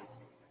meeting,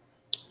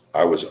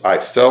 I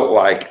felt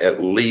like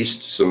at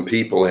least some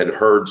people had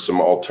heard some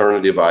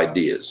alternative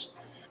ideas.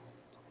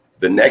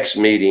 The next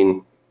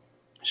meeting,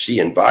 she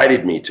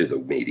invited me to the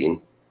meeting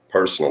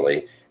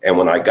personally, and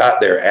when I got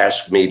there,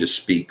 asked me to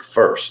speak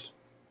first.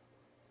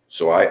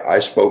 So I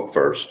spoke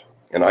first,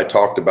 and I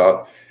talked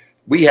about,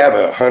 we have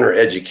a hunter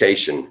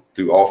education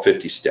through all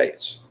 50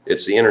 states.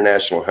 It's the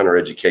International Hunter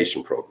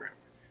Education Program.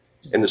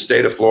 In the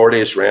state of Florida,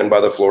 it's ran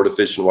by the Florida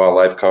Fish and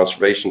Wildlife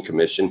Conservation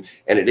Commission,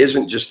 and it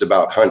isn't just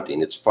about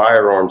hunting. It's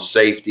firearm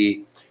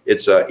safety.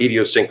 It's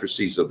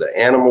idiosyncrasies of the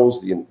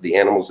animals, the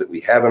animals that we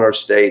have in our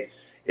state.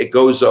 It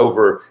goes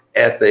over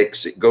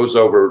ethics. It goes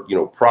over,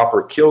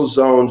 proper kill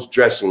zones,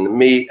 dressing the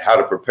meat, how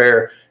to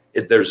prepare.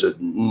 There's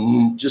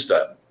just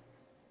a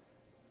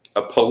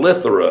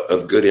plethora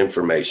of good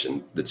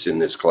information that's in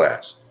this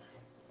class.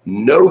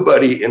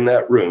 Nobody in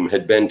that room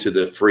had been to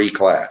the free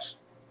class.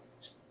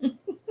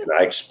 And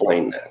I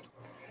explained that.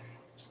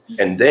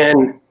 And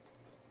then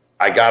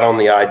I got on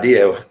the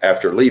idea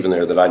after leaving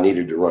there that I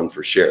needed to run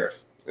for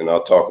sheriff. And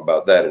I'll talk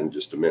about that in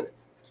just a minute.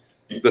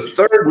 The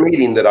third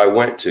meeting that I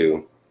went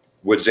to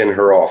was in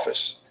her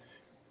office.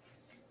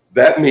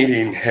 That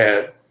meeting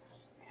had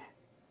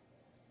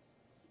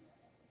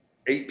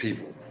 8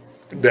 people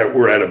that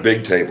were at a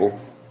big table,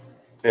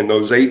 and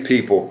those 8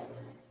 people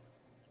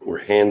were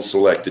hand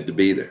selected to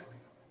be there.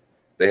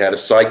 They had a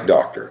psych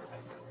doctor.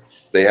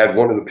 They had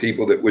one of the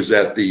people that was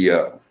at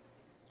the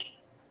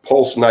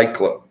Pulse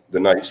nightclub the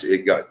night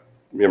it got,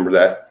 remember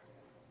that?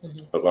 I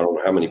don't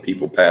know how many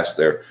people passed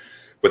there,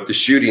 but the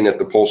shooting at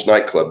the Pulse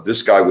nightclub,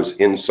 this guy was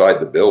inside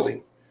the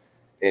building.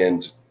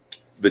 And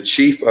the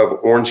chief of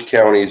Orange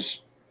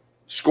County's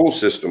school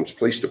systems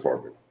police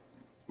department,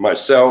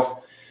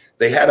 myself,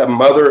 they had a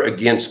Mother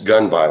Against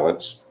Gun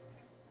Violence,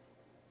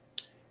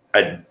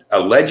 a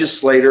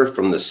legislator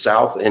from the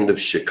south end of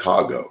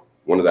Chicago,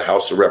 one of the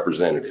House of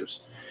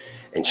Representatives.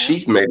 And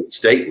she's made a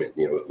statement,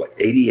 like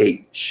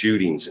 88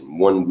 shootings in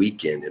one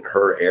weekend in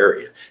her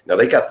area. Now,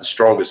 they got the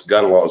strongest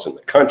gun laws in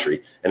the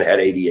country and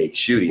had 88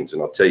 shootings,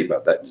 and I'll tell you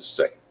about that in just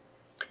a second.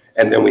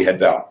 And then we had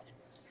Val.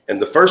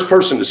 And the first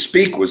person to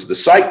speak was the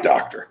psych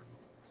doctor.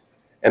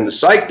 And the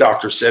psych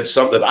doctor said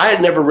something that I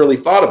had never really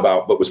thought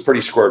about, but was pretty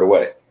squared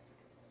away.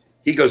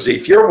 He goes,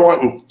 if you're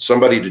wanting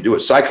somebody to do a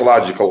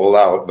psychological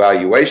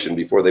evaluation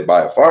before they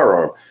buy a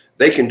firearm,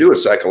 they can do a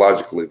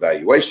psychological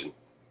evaluation,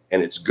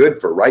 and it's good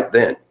for right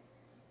then.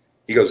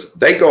 He goes,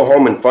 they go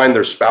home and find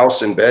their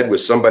spouse in bed with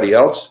somebody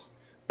else.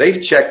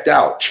 They've checked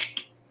out.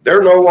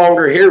 They're no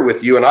longer here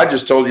with you, and I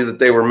just told you that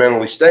they were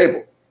mentally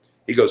stable.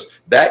 He goes,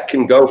 that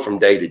can go from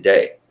day to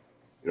day.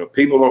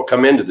 People don't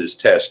come into this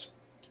test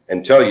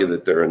and tell you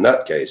that they're a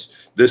nutcase.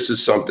 This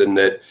is something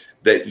that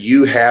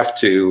you have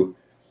to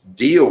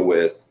deal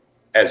with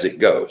as it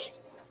goes.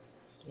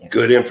 Yeah.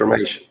 Good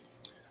information.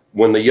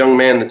 When the young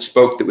man that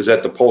spoke that was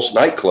at the Pulse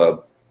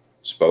nightclub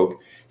spoke,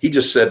 he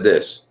just said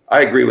this: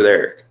 I agree with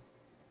Eric.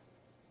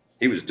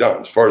 He was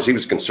done. As far as he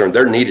was concerned,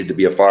 there needed to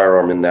be a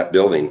firearm in that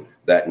building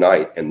that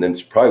night, and then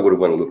it probably would have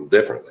went a little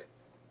differently.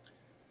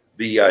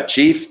 The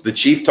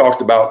chief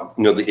talked about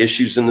the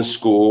issues in the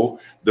school,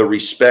 the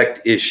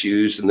respect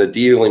issues, and the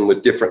dealing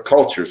with different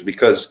cultures,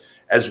 because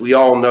as we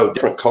all know,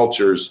 different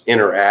cultures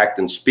interact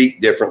and speak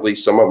differently.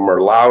 Some of them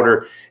are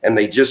louder, and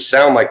they just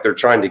sound like they're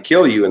trying to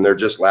kill you, and they're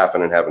just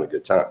laughing and having a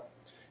good time.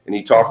 And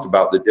he talked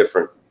about the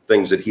different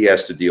things that he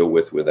has to deal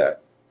with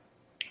that.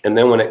 And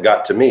then when it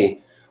got to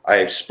me, I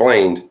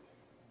explained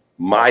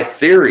my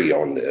theory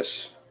on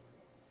this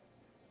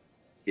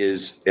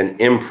is an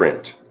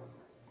imprint.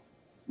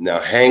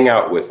 Now hang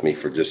out with me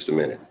for just a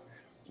minute.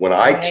 When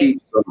I teach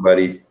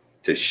somebody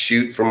to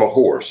shoot from a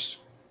horse,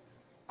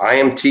 I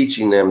am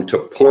teaching them to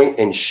point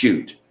and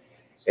shoot,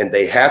 and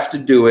they have to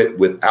do it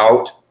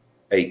without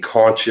a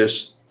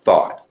conscious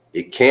thought.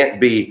 It can't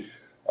be,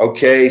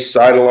 okay,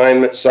 sight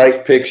alignment,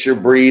 sight picture,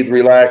 breathe,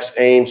 relax,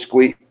 aim,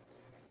 squeeze.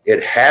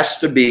 It has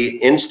to be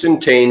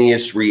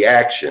instantaneous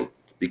reaction,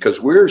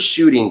 because we're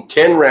shooting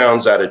 10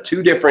 rounds out of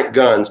 2 different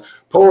guns,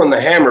 pulling the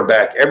hammer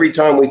back every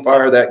time we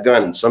fire that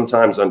gun, and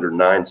sometimes under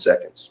 9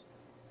 seconds.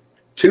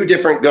 2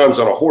 different guns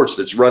on a horse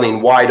that's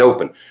running wide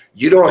open.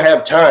 You don't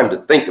have time to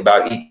think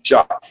about each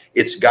shot.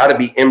 It's got to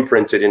be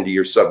imprinted into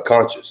your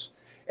subconscious,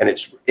 and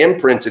it's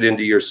imprinted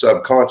into your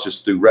subconscious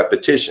through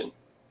repetition.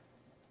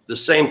 The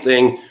same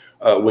thing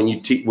when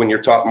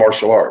you're taught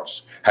martial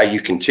arts, how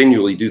you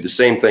continually do the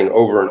same thing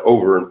over and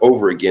over and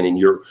over again, and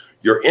you're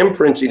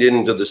imprinting it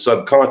into the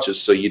subconscious,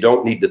 so you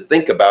don't need to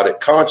think about it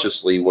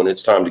consciously when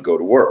it's time to go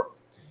to work.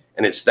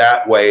 And it's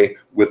that way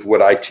with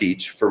what I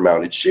teach for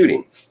mounted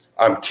shooting.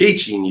 I'm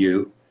teaching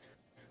you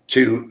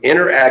to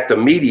interact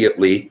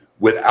immediately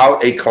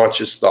without a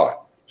conscious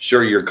thought.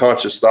 Sure, your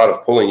conscious thought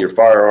of pulling your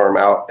firearm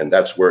out, and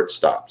that's where it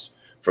stops.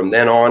 From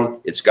then on,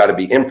 it's got to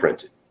be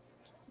imprinted.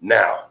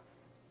 Now,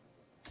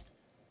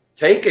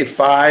 take a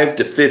 5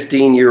 to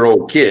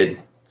 15-year-old kid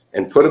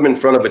and put them in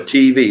front of a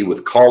TV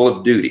with Call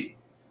of Duty,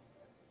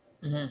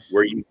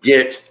 where you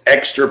get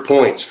extra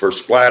points for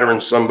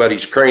splattering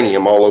somebody's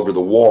cranium all over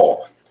the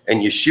wall,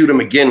 and you shoot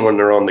them again when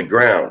they're on the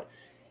ground.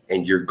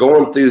 And you're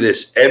going through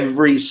this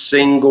every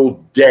single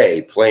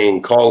day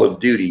playing Call of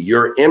Duty.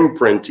 You're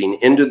imprinting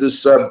into the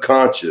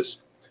subconscious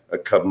a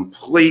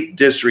complete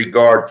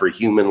disregard for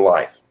human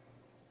life,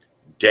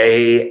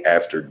 day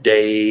after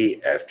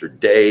day after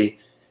day.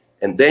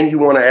 And then you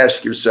want to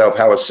ask yourself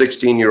how a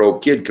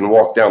 16-year-old kid can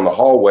walk down the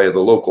hallway of the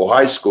local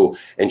high school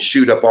and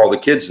shoot up all the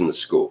kids in the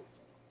school.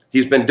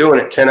 He's been doing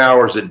it 10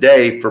 hours a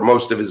day for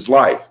most of his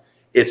life.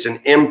 It's an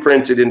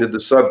imprinted into the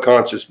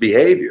subconscious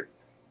behavior.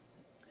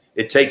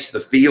 It takes the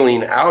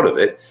feeling out of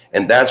it,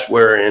 and that's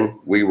wherein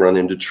we run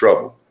into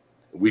trouble.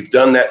 We've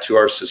done that to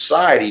our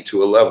society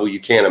to a level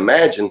you can't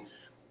imagine,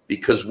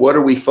 because what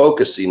are we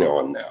focusing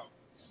on now?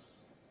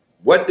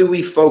 What do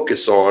we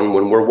focus on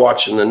when we're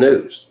watching the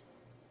news?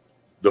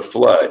 The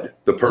flood,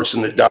 the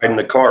person that died in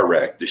the car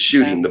wreck, the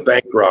shooting, the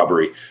bank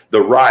robbery,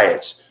 the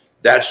riots.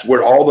 That's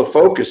where all the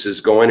focus is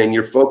going, and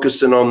you're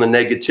focusing on the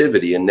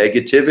negativity, and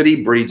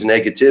negativity breeds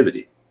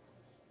negativity.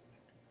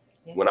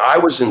 When I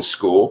was in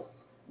school,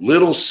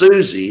 little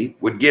Susie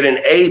would get an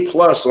A+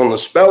 on the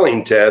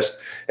spelling test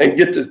and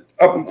get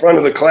up in front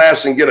of the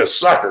class and get a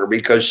sucker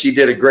because she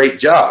did a great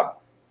job.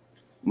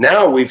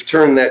 Now we've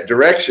turned that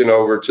direction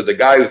over to the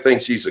guy who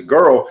thinks he's a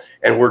girl,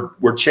 and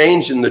we're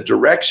changing the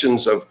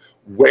directions of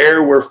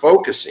where we're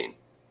focusing.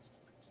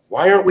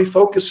 Why aren't we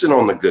focusing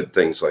on the good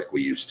things like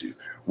we used to?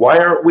 Why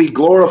aren't we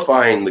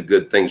glorifying the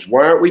good things?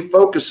 Why aren't we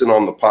focusing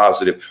on the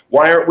positive?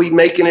 Why aren't we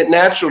making it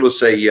natural to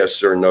say yes,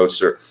 sir, no,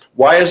 sir?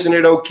 Why isn't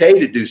it okay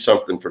to do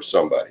something for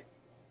somebody?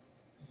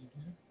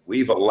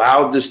 We've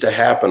allowed this to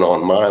happen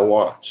on my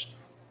watch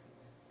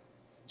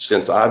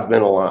since I've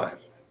been alive,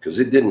 because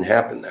it didn't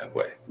happen that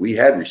way. We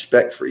had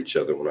respect for each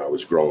other when I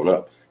was growing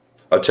up.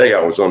 I'll tell you,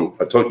 I was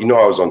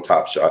on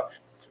Top Shot.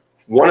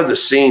 One of the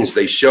scenes,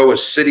 they show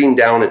us sitting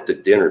down at the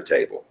dinner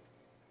table,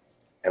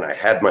 and I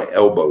had my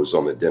elbows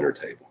on the dinner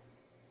table.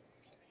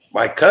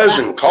 My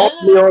cousin called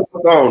me on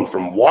the phone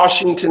from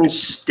Washington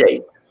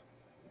State.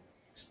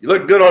 You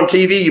look good on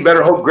TV. You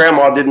better hope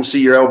grandma didn't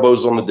see your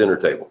elbows on the dinner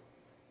table.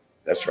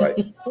 That's right.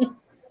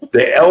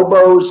 The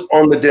elbows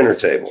on the dinner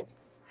table.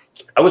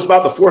 I was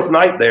about the fourth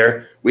night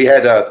there. We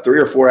had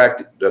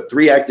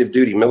three active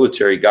duty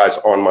military guys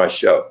on my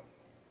show.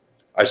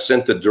 I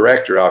sent the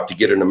director out to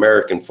get an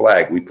American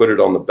flag. We put it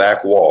on the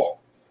back wall.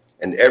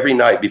 And every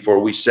night before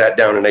we sat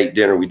down and ate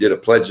dinner, we did a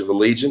Pledge of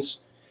Allegiance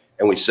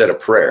and we said a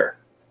prayer.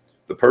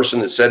 The person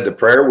that said the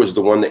prayer was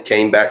the one that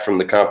came back from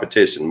the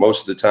competition.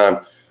 Most of the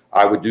time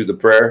I would do the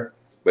prayer,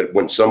 but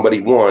when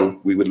somebody won,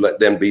 we would let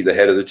them be the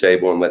head of the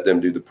table and let them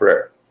do the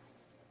prayer,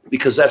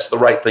 because that's the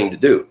right thing to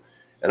do.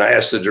 And I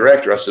asked the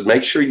director, I said,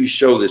 make sure you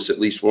show this at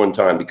least one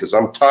time, because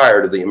I'm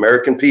tired of the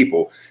American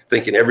people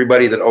thinking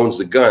everybody that owns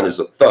the gun is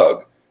a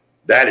thug.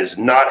 That is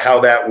not how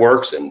that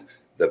works. And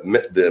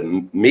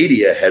the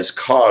media has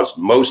caused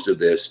most of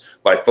this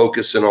by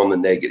focusing on the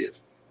negative.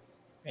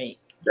 Right.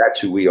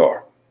 That's who we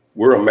are.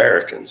 We're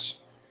Americans.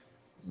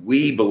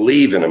 We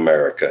believe in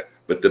America,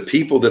 but the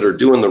people that are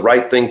doing the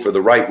right thing for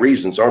the right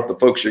reasons aren't the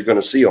folks you're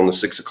going to see on the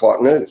 6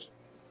 o'clock news.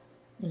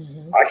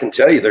 Mm-hmm. I can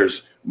tell you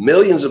there's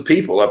millions of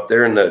people up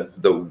there in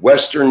the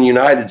Western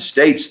United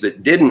States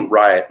that didn't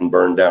riot and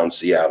burn down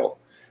Seattle.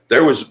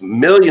 There was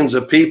millions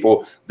of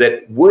people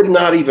that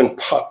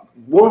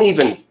won't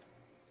even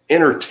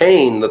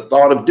entertain the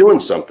thought of doing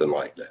something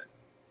like that.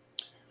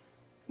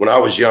 When I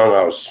was young,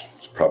 I was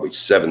probably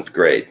 7th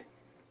grade.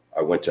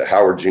 I went to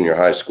Howard Junior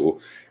High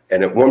School.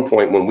 And at one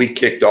point when we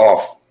kicked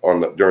off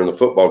during the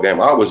football game,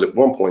 I was at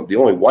one point the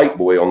only white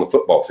boy on the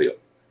football field.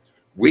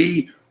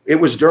 It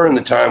was during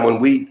the time when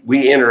we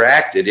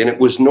interacted, and it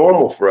was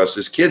normal for us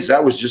as kids.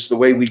 That was just the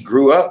way we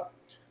grew up.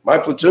 My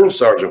platoon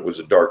sergeant was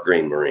a dark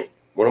green Marine,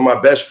 one of my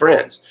best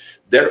friends.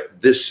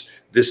 This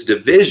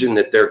division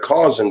that they're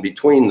causing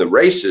between the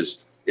races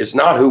is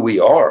not who we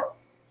are.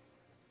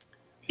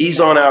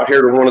 Ease on out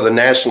here to one of the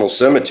national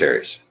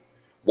cemeteries.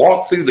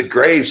 Walk through the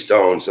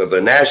gravestones of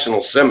the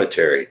national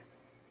cemetery,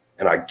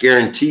 and I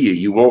guarantee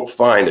you won't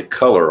find a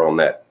color on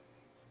that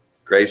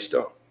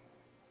gravestone.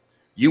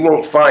 You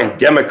won't find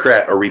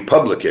Democrat or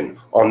Republican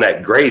on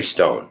that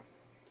gravestone.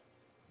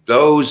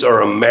 Those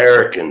are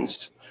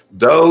Americans.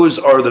 Those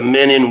are the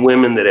men and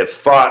women that have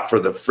fought for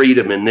the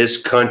freedom in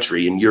this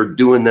country, and you're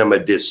doing them a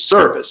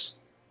disservice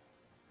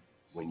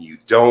when you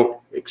don't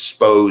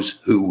expose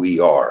who we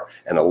are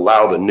and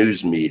allow the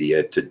news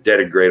media to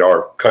denigrate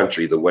our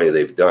country the way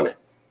they've done it.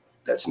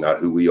 That's not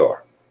who we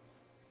are.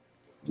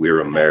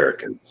 We're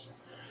Americans.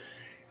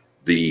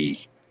 The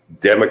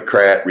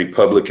Democrat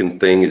Republican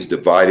thing has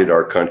divided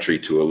our country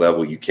to a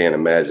level you can't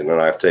imagine. And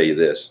I'll tell you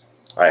this,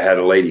 I had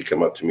a lady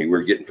come up to me.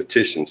 We're getting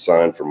petitions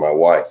signed for my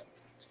wife.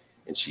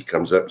 And she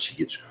comes up and she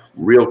gets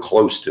real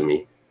close to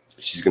me.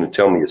 She's going to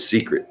tell me a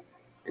secret.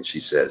 And she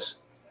says,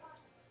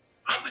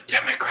 I'm a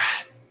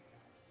Democrat.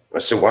 I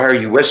said, why are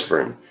you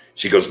whispering?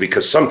 She goes,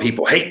 because some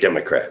people hate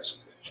Democrats.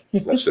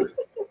 I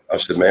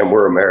said, ma'am,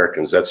 we're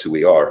Americans. That's who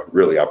we are.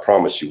 Really, I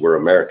promise you, we're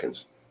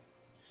Americans.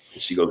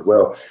 And she goes,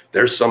 well,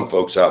 there's some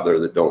folks out there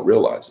that don't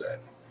realize that.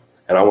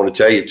 And I want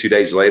to tell you, 2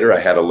 days later, I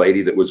had a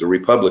lady that was a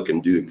Republican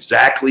do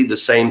exactly the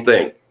same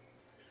thing.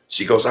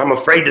 She goes, I'm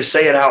afraid to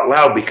say it out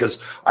loud because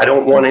I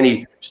don't want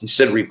any, she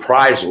said,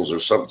 reprisals or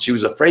something. She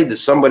was afraid that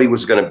somebody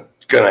was going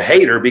to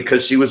hate her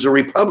because she was a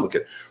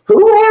Republican.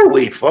 Who are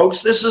we, folks?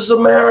 This is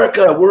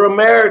America. We're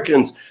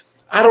Americans.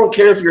 I don't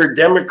care if you're a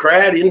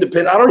Democrat,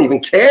 independent. I don't even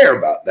care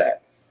about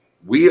that.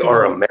 We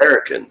are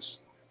Americans.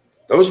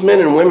 Those men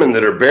and women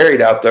that are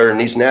buried out there in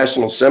these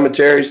national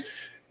cemeteries,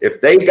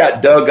 if they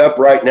got dug up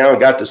right now and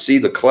got to see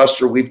the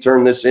cluster we've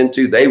turned this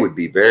into, they would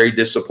be very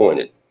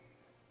disappointed.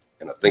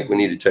 And I think we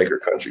need to take our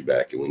country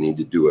back, and we need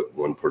to do it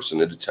one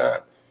person at a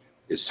time.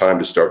 It's time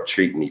to start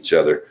treating each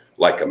other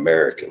like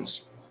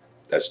Americans.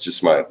 That's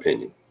just my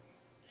opinion.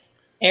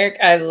 Eric,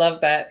 I love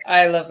that.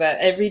 I love that.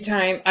 Every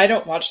time I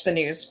don't watch the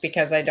news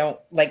because I don't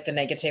like the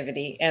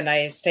negativity, and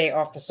I stay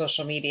off the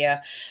social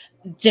media,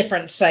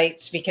 different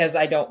sites, because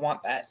I don't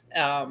want that.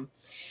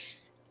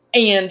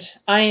 And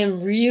I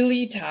am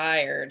really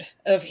tired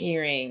of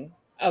hearing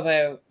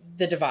about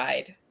the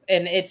divide.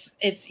 And it's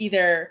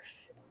either,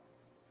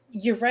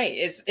 you're right.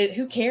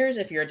 Who cares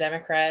if you're a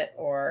Democrat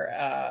or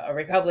a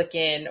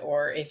Republican,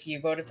 or if you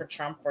voted for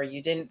Trump or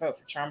you didn't vote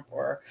for Trump,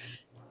 or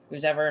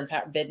who's ever in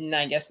Biden,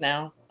 I guess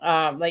now.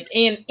 And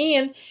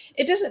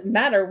it doesn't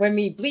matter when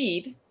we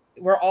bleed.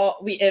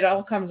 It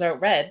all comes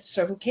out red.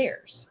 So who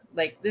cares?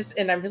 like this,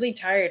 and I'm really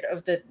tired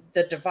of the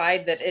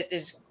divide that it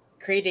is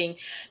creating,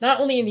 not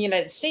only in the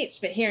United States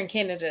but here in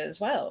Canada as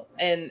well.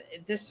 And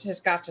this has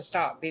got to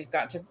stop. We've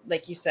got to,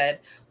 like you said,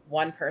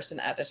 one person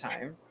at a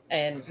time,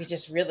 and we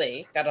just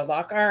really got to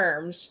lock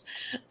arms.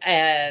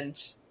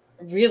 And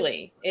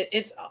really,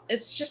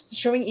 it's just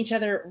showing each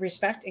other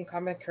respect and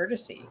common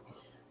courtesy.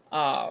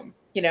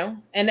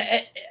 And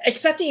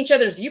accepting each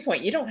other's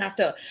viewpoint. You don't have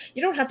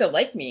to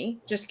like me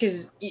just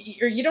because,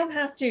 or you don't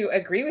have to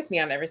agree with me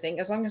on everything,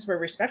 as long as we're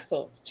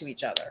respectful to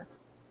each other.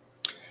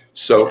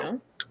 So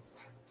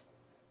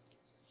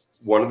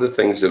one of the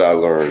things that I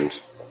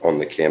learned on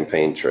the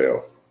campaign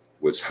trail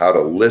was how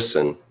to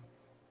listen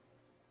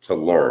to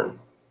learn.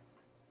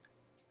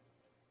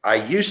 I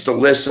used to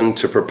listen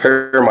to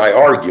prepare my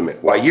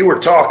argument. While you were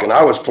talking,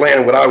 I was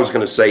planning what I was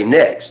going to say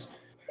next.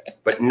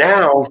 But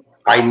now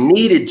I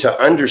needed to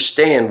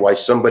understand why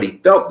somebody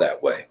felt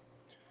that way.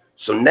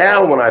 So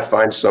now when I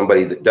find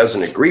somebody that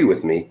doesn't agree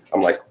with me,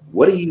 I'm like,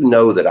 what do you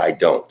know that I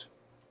don't?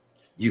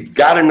 You've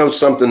got to know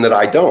something that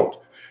I don't.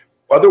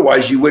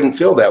 Otherwise, you wouldn't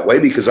feel that way,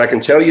 because I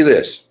can tell you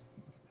this.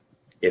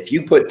 If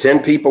you put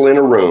 10 people in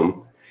a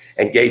room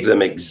and gave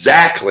them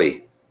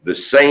exactly the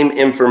same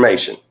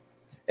information,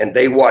 and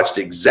they watched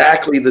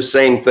exactly the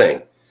same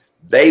thing,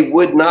 they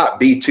would not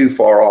be too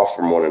far off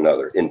from one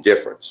another in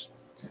difference.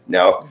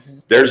 Now,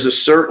 there's a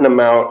certain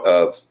amount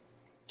of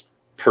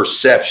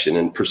perception,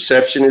 and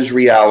perception is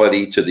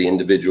reality to the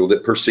individual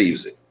that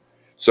perceives it.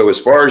 So as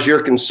far as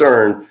you're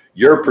concerned,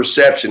 your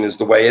perception is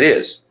the way it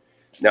is.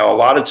 Now, a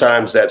lot of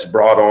times that's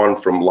brought on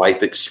from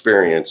life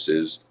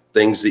experiences,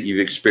 things that you've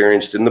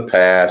experienced in the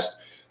past.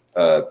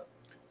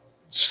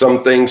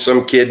 Something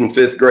some kid in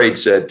 5th grade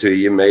said to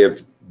you may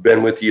have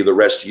been with you the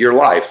rest of your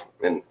life.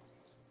 And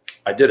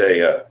I did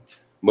a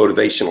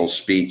motivational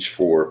speech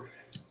for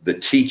the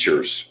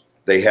teachers.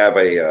 They have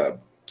a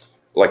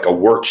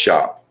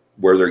workshop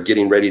where they're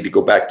getting ready to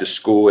go back to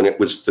school, and it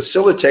was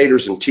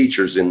facilitators and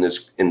teachers in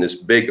this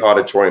big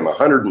auditorium,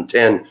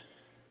 110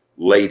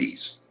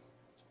 ladies,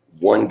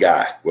 one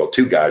guy, well,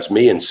 2 guys,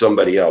 me and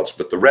somebody else,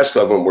 but the rest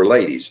of them were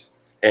ladies.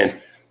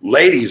 And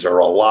ladies are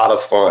a lot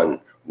of fun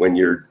when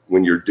you're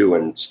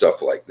doing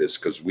stuff like this,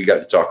 because we got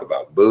to talk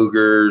about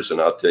boogers, and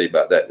I'll tell you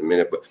about that in a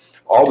minute, but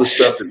all the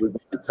stuff that we're going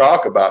to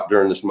talk about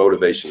during this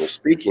motivational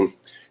speaking.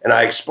 And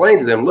I explained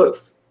to them,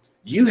 look,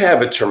 you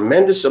have a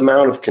tremendous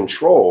amount of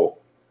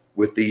control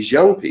with these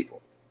young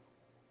people.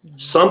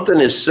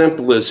 Something as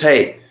simple as,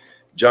 hey,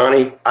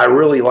 Johnny, I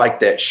really like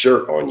that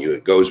shirt on you.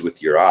 It goes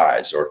with your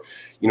eyes. Or,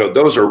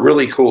 those are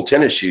really cool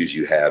tennis shoes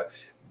you have.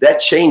 That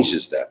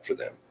changes that for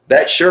them.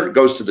 That shirt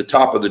goes to the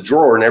top of the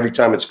drawer, and every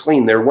time it's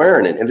clean, they're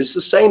wearing it. And it's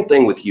the same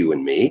thing with you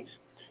and me.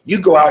 You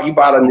go out, you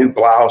bought a new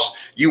blouse,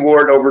 you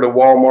wore it over to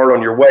Walmart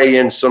on your way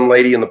in, some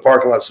lady in the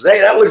parking lot says,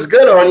 hey, that looks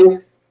good on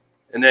you.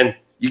 And then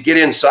you get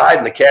inside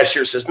and the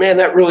cashier says, man,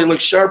 that really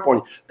looks sharp on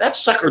you. That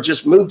sucker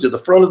just moved to the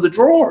front of the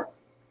drawer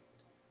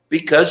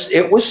because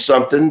it was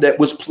something that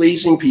was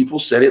pleasing. People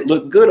said it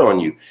looked good on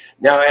you.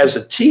 Now, as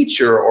a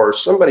teacher or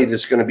somebody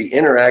that's going to be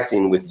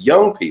interacting with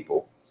young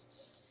people,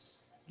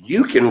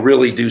 you can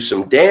really do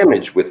some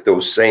damage with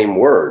those same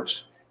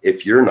words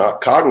if you're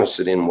not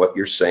cognizant in what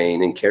you're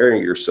saying and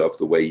carrying yourself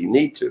the way you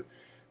need to.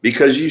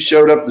 Because you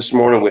showed up this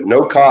morning with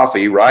no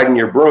coffee, riding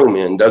your broom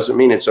in, doesn't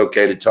mean it's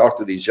okay to talk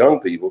to these young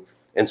people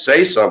and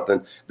say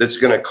something that's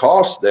going to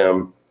cost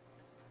them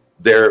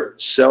their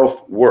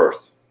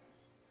self-worth.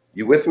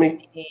 You with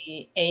me?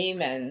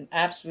 Amen.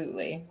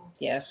 Absolutely.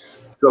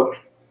 Yes. So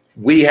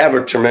we have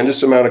a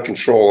tremendous amount of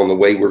control in the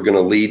way we're going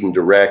to lead and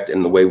direct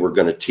and the way we're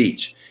going to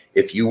teach.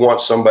 If you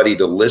want somebody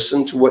to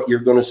listen to what you're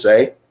going to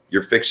say,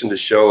 you're fixing to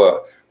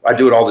show I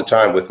do it all the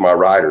time with my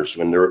riders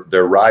when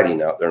they're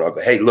riding out there, and I'll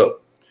go, hey,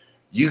 look,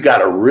 you got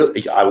to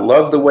really, I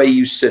love the way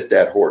you sit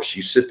that horse.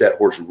 You sit that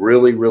horse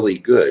really, really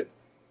good.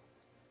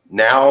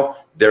 Now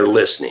they're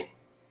listening.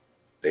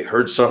 They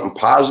heard something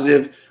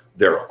positive.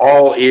 They're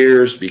all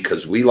ears,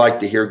 because we like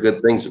to hear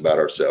good things about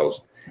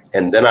ourselves.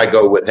 And then I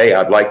go with, hey,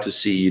 I'd like to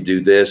see you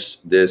do this,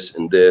 this,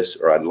 and this,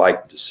 or I'd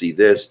like to see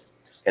this.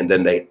 And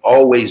then they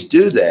always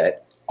do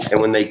that. And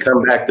when they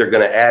come back, they're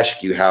going to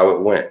ask you how it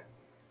went,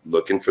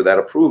 looking for that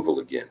approval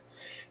again.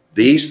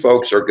 These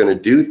folks are going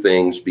to do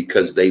things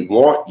because they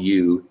want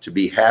you to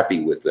be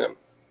happy with them.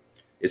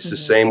 It's the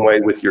same way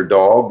with your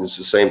dog. It's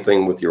the same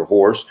thing with your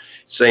horse.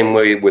 Same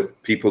way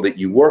with people that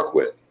you work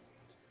with.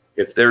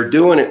 If they're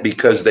doing it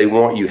because they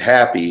want you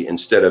happy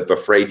instead of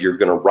afraid you're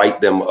going to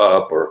write them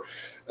up or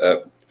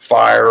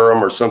fire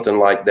them or something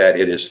like that,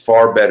 it is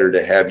far better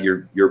to have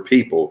your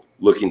people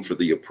looking for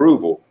the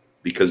approval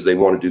because they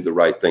want to do the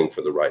right thing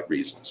for the right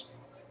reasons.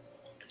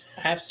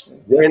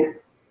 Absolutely.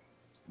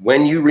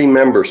 When you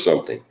remember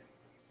something,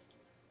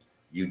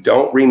 you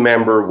don't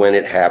remember when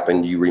it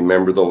happened. You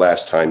remember the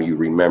last time you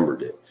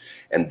remembered it.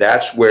 And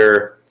that's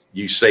where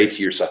you say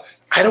to yourself,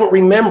 I don't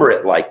remember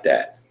it like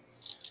that.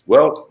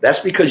 Well,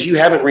 that's because you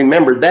haven't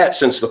remembered that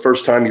since the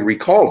first time you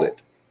recalled it.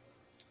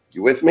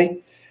 You with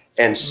me?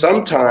 And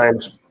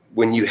sometimes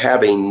when you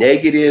have a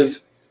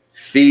negative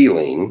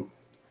feeling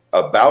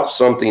about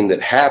something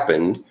that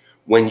happened,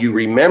 when you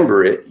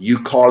remember it, you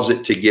cause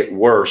it to get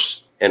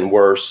worse and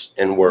worse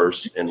and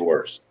worse and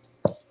worse.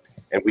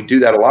 And we do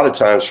that a lot of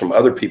times from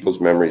other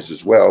people's memories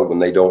as well when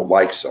they don't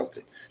like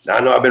something. Now, I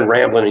know I've been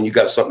rambling and you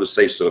got something to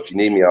say, so if you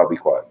need me, I'll be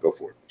quiet. Go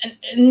for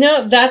it.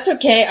 No, that's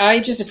okay. I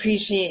just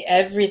appreciate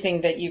everything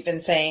that you've been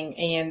saying.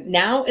 And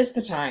now is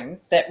the time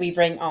that we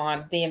bring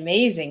on the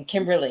amazing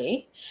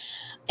Kimberly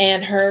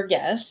and her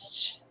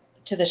guest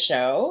to the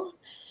show.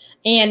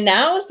 And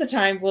now is the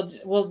time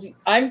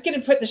I'm going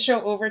to put the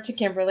show over to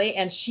Kimberly,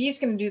 and she's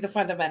going to do the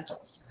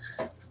fundamentals.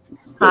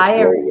 Hi,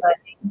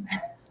 everybody.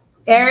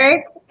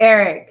 Eric.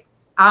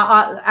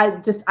 I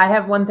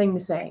have one thing to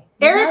say.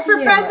 Eric for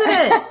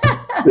president.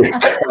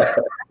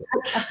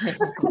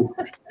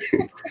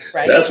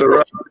 Right? That's a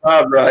rough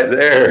job right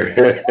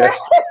there.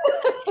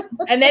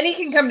 And then he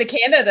can come to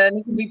Canada and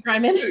he can be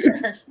prime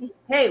minister.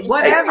 Hey,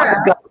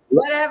 whatever.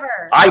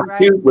 I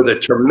shoot with a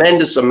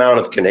tremendous amount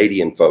of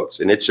Canadian folks,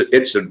 and it's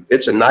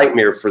a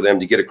nightmare for them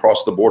to get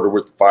across the border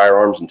with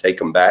firearms and take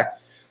them back.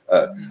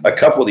 A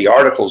couple of the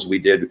articles we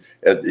did,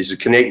 he's a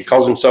Canadian, he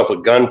calls himself a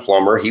gun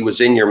plumber. He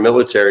was in your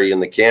military in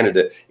the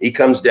Canada. He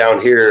comes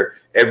down here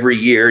every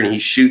year and he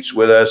shoots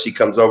with us. He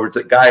comes over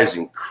the guy is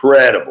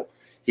incredible.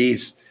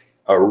 He's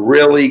a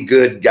really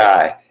good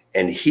guy.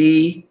 And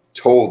he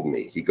told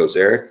me, he goes,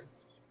 Eric,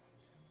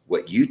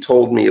 what you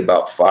told me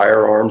about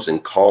firearms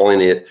and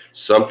calling it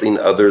something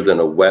other than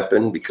a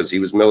weapon, because he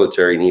was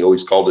military and he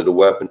always called it a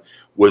weapon,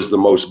 was the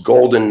most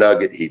golden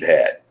nugget he'd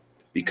had.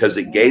 Because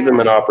it gave him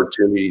an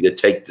opportunity to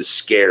take the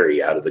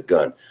scary out of the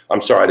gun.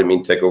 I'm sorry, I didn't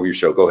mean to take over your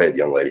show. Go ahead,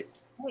 young lady.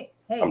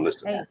 I'm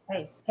listening.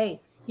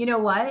 Hey. You know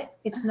what?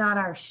 It's not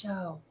our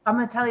show. I'm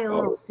going to tell you a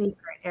little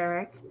secret,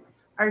 Eric.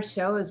 Our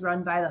show is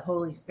run by the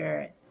Holy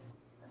Spirit.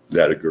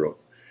 That a girl?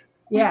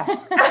 Yeah.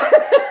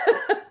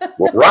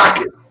 Well, rock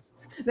it.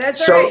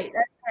 That's right.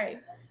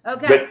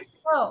 Okay.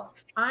 So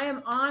I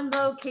am on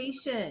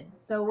location.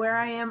 So where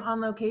I am on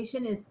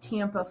location is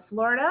Tampa,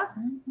 Florida.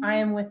 Mm-hmm. I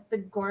am with the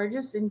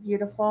gorgeous and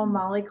beautiful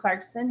Molly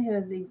Clarkson, who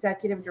is the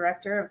executive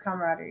director of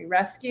Camaraderie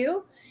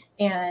Rescue.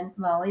 And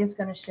Molly is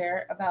going to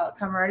share about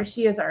Camaraderie.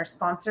 She is our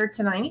sponsor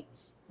tonight.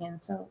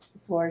 And so the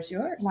floor is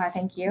yours. Why,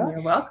 thank you.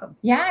 You're welcome.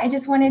 Yeah, I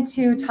just wanted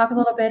to talk a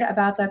little bit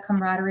about the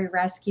Camaraderie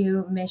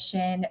Rescue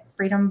Mission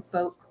Freedom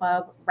Boat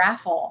Club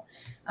raffle.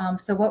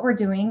 So what we're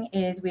doing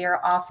is we are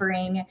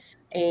offering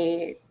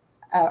a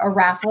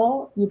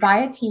raffle. You buy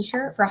a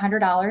t-shirt for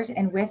 $100,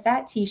 and with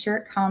that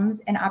t-shirt comes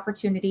an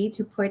opportunity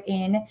to put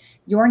in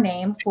your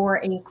name for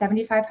a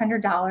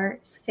 $7,500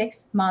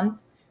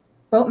 6-month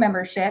boat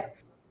membership.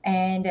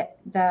 And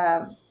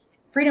the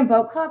Freedom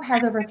Boat Club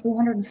has over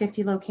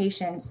 350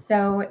 locations.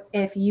 So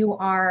if you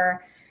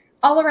are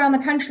all around the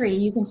country,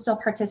 you can still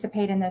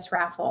participate in this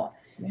raffle.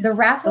 Yeah, the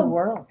raffle, the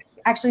world.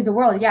 Actually the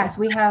world. Yes,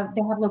 they have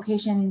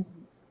locations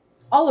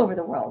all over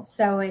the world.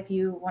 So if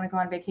you want to go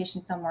on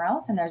vacation somewhere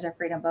else and there's a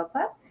Freedom Boat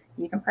Club,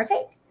 you can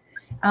partake.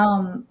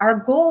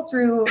 Our goal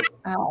through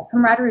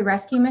Camaraderie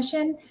Rescue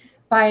Mission,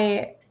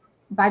 by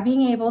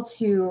being able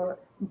to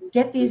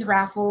get these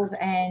raffles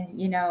and,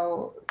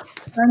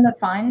 earn the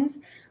funds,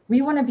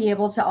 we want to be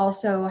able to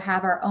also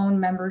have our own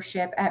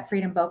membership at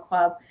Freedom Boat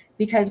Club,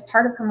 because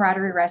part of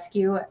Camaraderie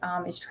Rescue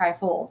is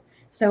trifold.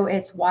 So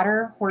it's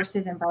water,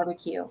 horses, and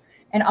barbecue.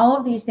 And all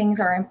of these things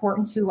are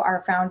important to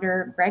our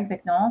founder, Greg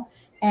Bicknell.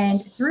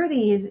 And through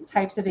these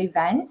types of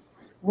events,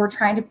 we're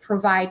trying to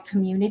provide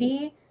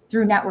community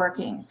through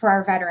networking for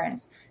our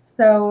veterans.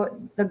 So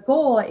the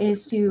goal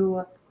is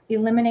to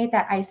eliminate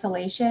that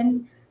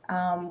isolation,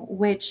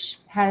 which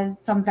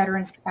has some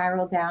veterans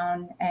spiral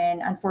down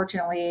and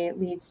unfortunately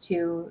leads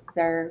to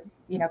their,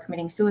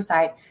 committing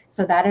suicide.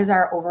 So that is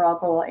our overall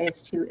goal,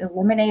 is to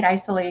eliminate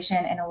isolation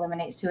and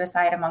eliminate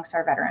suicide amongst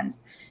our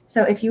veterans.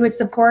 So if you would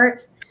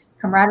support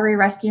Camaraderie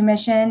Rescue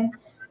Mission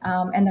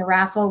and the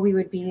raffle, we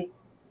would be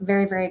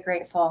very, very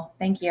grateful.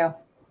 Thank you.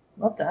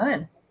 Well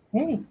done.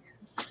 Hey.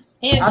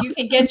 And you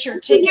can get your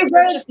ticket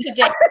purchased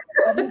today at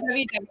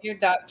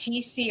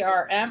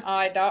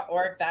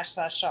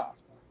www.tcrmi.org/shop.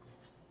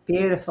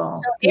 Beautiful.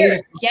 So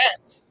Eric,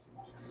 yes,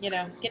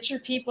 get your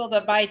people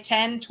to buy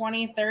 10,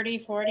 20, 30,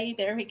 40.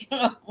 There we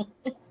go.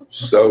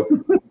 So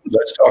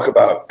let's talk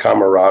about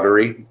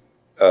camaraderie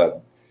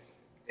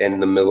in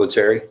the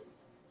military.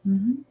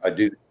 Mm-hmm.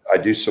 I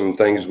do some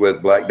things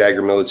with Black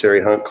Dagger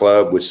Military Hunt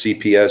Club, with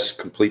CPS,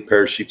 Complete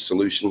Parachute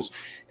Solutions.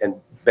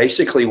 And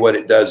basically what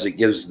it does, it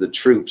gives the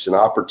troops an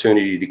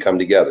opportunity to come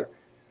together.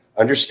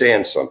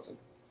 Understand something.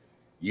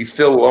 You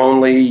feel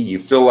lonely. You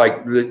feel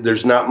like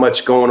there's not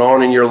much going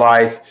on in your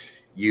life.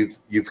 You've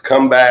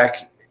come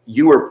back.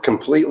 You were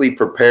completely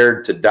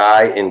prepared to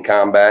die in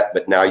combat,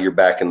 but now you're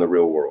back in the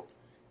real world.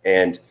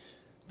 And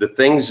the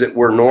things that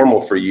were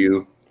normal for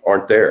you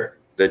aren't there.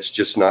 That's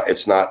just not,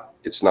 it's not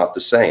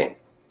the same.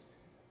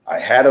 I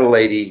had a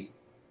lady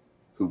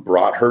who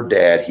brought her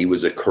dad. He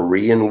was a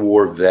Korean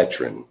War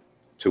veteran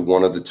to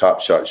one of the Top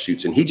Shot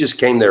shoots, and he just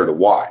came there to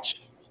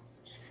watch.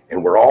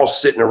 And we're all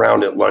sitting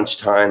around at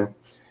lunchtime,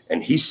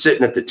 and he's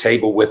sitting at the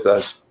table with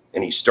us,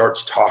 and he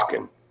starts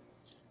talking.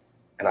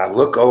 And I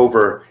look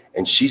over,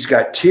 and she's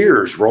got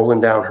tears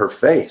rolling down her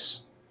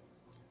face.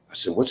 I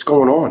said, what's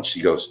going on?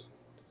 She goes,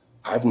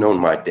 I've known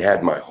my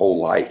dad my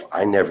whole life.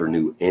 I never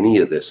knew any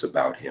of this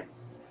about him.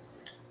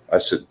 I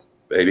said,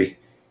 baby,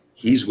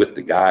 he's with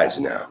the guys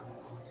now.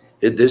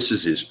 This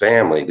is his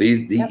family.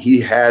 He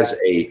has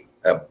a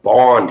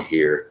bond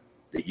here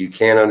that you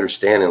can't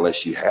understand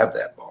unless you have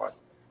that bond.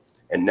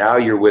 And now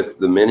you're with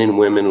the men and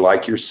women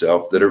like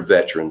yourself that are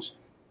veterans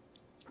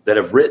that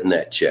have written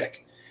that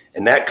check.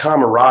 And that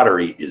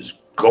camaraderie is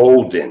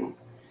golden.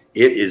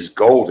 It is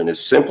golden.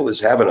 As simple as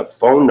having a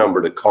phone number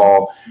to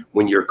call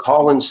when you're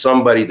calling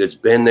somebody that's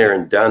been there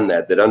and done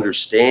that, that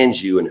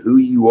understands you and who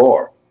you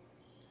are.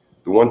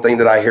 The one thing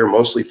that I hear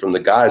mostly from the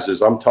guys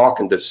is I'm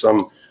talking to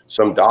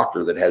some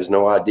doctor that has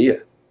no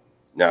idea.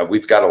 Now,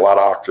 we've got a lot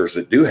of doctors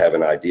that do have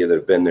an idea that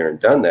have been there and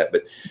done that.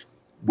 But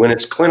when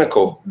it's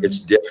clinical, it's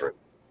different.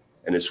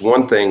 And it's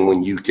one thing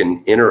when you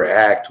can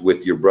interact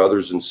with your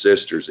brothers and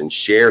sisters and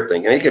share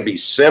things. And it can be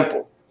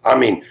simple. I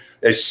mean,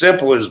 as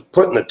simple as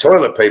putting the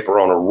toilet paper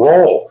on a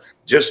roll,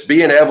 just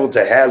being able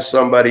to have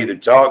somebody to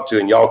talk to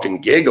and y'all can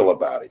giggle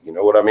about it. You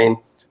know what I mean?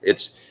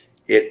 It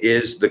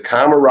is the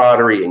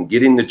camaraderie, and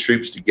getting the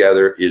troops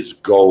together is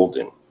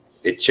golden.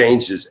 It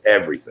changes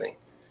everything.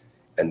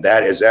 And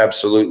that is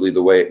absolutely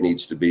the way it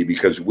needs to be,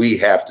 because we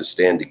have to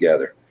stand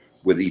together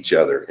with each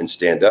other and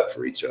stand up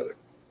for each other.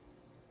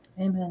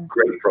 Amen.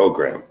 Great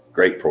program.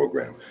 Great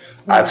program.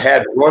 I've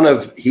had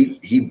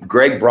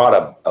Greg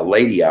brought a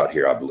lady out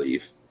here, I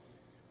believe,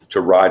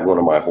 to ride one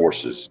of my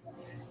horses.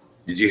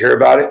 Did you hear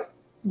about it?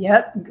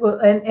 Yep.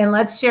 And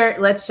let's share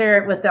it. Let's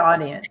share it with the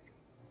audience.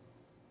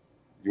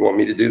 You want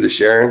me to do the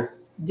sharing?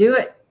 Do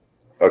it.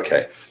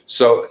 Okay.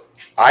 So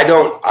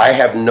I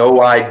have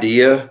no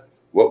idea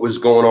what was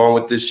going on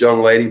with this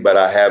young lady, but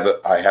I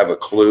have a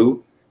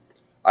clue.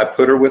 I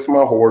put her with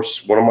my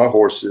horse, one of my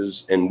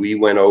horses, and we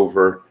went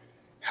over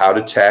how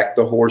to tack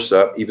the horse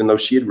up, even though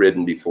she had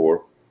ridden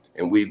before.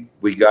 And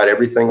we got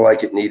everything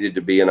like it needed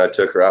to be. And I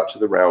took her out to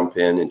the round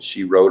pen, and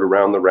she rode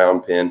around the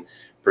round pen.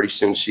 Pretty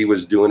soon she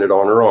was doing it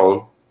on her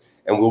own.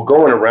 And we'll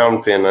go in a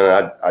round pen,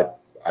 and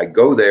I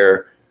go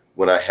there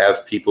when I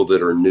have people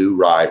that are new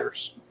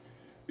riders,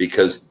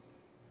 because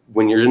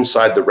when you're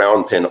inside the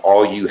round pen,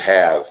 all you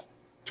have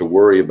to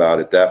worry about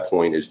at that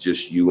point is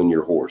just you and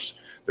your horse.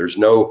 There's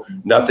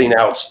nothing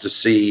else to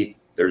see.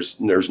 There's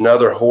no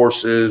other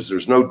horses.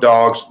 There's no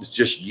dogs. It's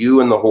just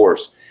you and the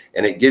horse.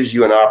 And it gives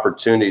you an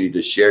opportunity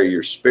to share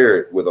your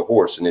spirit with a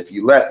horse. And if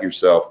you let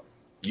yourself,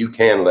 you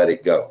can let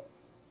it go.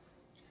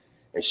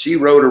 And she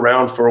rode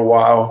around for a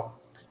while.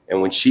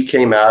 And when she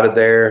came out of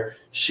there,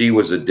 she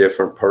was a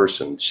different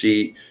person.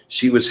 She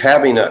was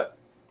having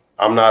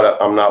I'm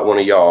not one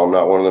of y'all. I'm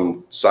not one of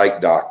them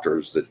psych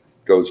doctors that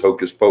goes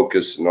hocus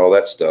pocus and all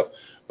that stuff.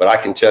 But I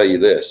can tell you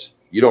this,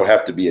 you don't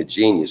have to be a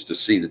genius to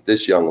see that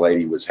this young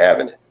lady was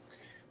having it.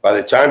 By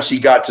the time she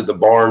got to the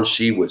barn,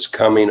 she was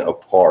coming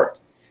apart.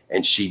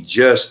 And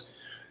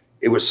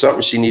it was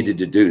something she needed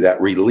to do.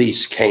 That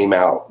release came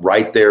out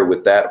right there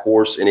with that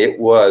horse. And it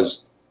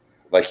was,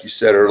 like you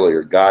said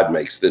earlier, God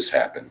makes this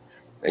happen.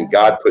 And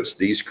God puts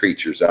these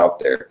creatures out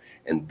there.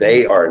 And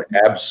they are an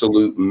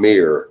absolute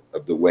mirror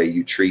of the way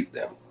you treat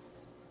them.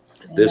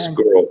 Amen. This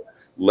girl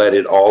let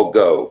it all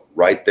go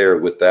right there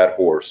with that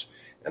horse.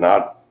 And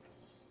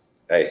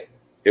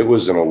it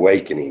was an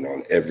awakening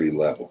on every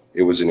level.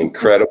 It was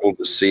incredible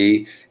to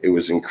see. It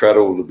was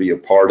incredible to be a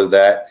part of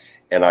that.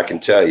 And I can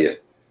tell you,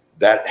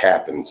 that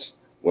happens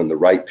when the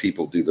right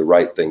people do the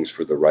right things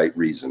for the right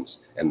reasons,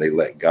 and they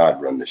let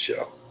God run the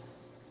show.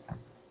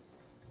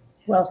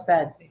 Well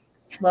said.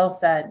 Well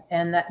said.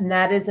 And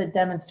that is a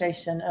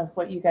demonstration of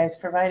what you guys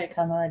provide at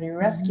Camaraderie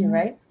Rescue,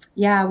 right?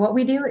 Yeah. What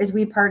we do is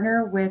we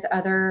partner with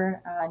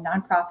other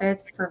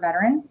nonprofits for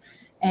veterans.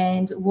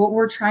 And what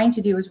we're trying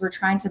to do is we're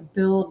trying to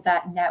build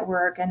that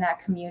network and that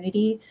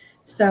community.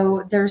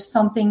 So there's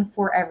something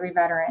for every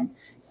veteran.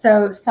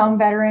 So some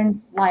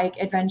veterans like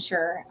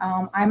adventure.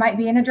 I might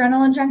be an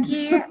adrenaline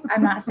junkie.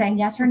 I'm not saying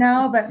yes or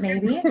no, but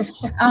maybe.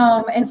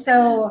 And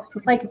so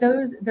like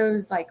those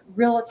like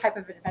real type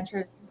of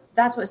adventures,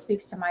 that's what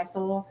speaks to my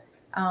soul.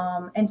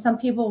 And some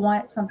people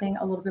want something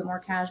a little bit more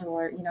casual,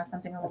 or,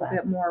 something a little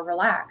bit more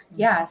relaxed.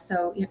 Yeah.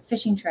 So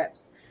fishing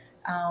trips.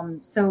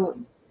 So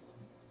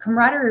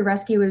Camaraderie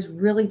Rescue is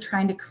really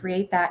trying to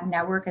create that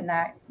network and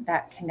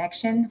that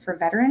connection for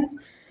veterans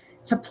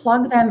to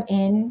plug them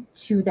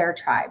into their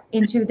tribe,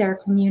 into their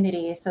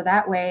community. So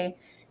that way,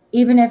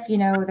 even if,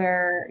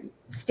 they're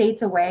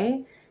states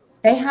away,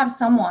 they have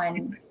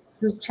someone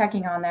who's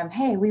checking on them.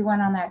 Hey, we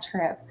went on that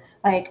trip.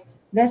 Like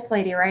this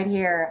lady right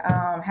here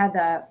had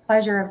the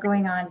pleasure of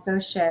going on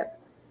Ghost Ship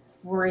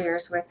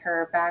Warriors with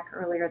her back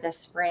earlier this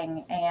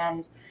spring.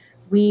 And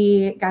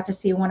we got to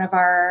see one of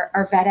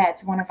our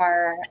vedettes, one of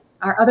our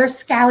other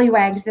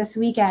scallywags this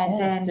weekend.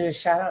 Yes, and do a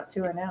shout out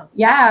to her now.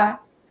 Yeah.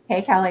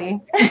 Hey, Kelly.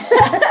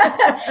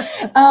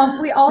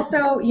 We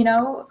also,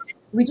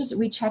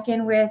 we check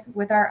in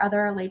with our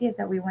other ladies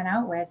that we went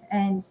out with,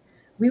 and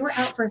we were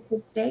out for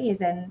 6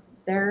 days, and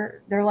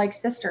they're like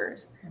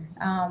sisters.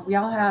 We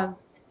all have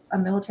a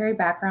military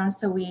background,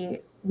 so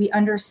we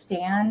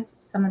understand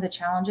some of the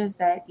challenges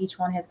that each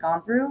one has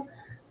gone through,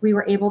 we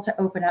were able to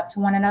open up to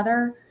one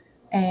another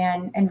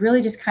and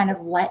really just kind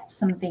of let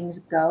some things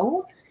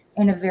go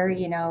in a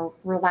very,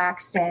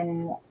 relaxed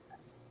and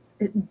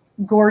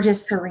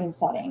gorgeous, serene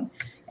setting.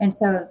 And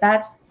so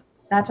that's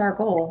our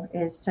goal,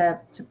 is to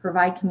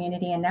provide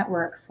community and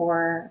network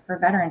for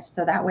veterans,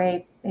 so that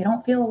way they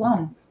don't feel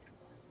alone.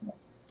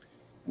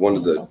 One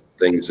of the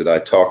things that I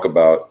talk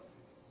about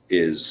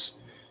is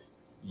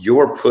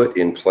you're put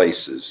in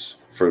places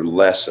for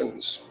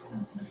lessons.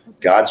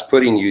 God's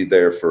putting you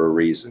there for a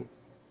reason.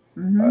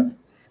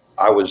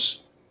 I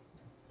was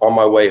on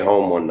my way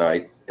home one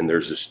night, and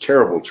there's this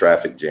terrible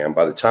traffic jam.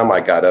 By the time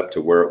I got up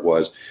to where it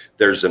was,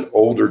 there's an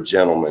older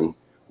gentleman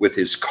with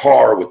his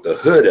car with the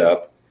hood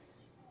up,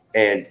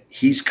 and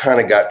he's kind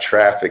of got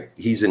traffic.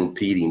 He's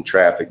impeding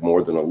traffic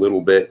more than a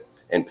little bit,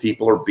 and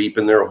people are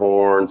beeping their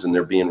horns, and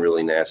they're being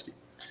really nasty.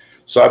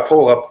 So I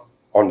pull up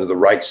onto the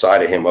right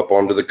side of him, up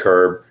onto the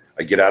curb.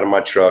 I get out of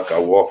my truck. I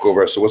walk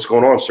over. I said, "What's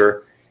going on,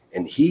 sir?"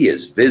 And he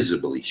is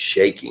visibly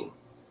shaking.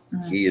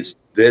 He is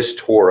this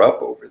tore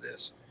up over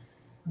this.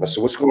 I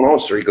said, "What's going on,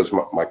 sir?" He goes,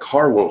 my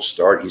car won't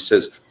start. He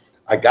says,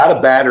 "I got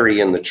a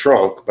battery in the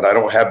trunk, but I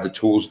don't have the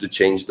tools to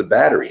change the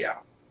battery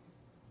out."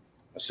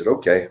 I said,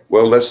 "Okay,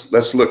 well,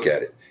 let's look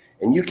at it."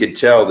 And you could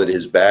tell that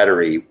his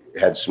battery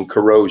had some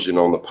corrosion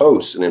on the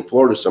posts. And in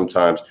Florida,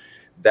 sometimes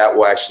that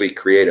will actually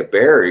create a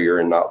barrier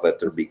and not let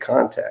there be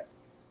contact.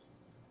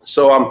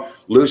 So I'm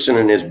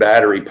loosening his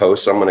battery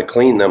posts. I'm going to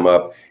clean them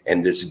up.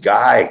 And this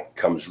guy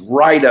comes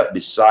right up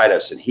beside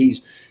us, and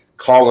he's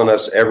calling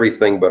us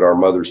everything but our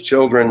mother's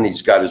children.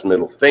 He's got his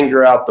middle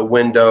finger out the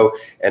window,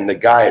 and the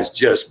guy is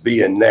just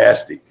being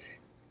nasty.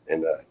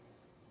 And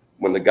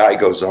when the guy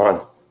goes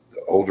on,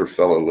 the older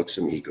fellow looks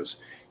at me.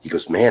 He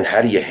goes, "Man,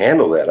 how do you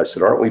handle that?" I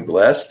said, "Aren't we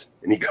blessed?"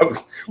 And he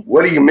goes,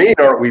 "What do you mean,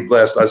 aren't we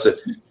blessed?" I said,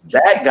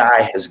 "That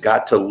guy has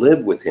got to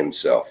live with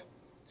himself.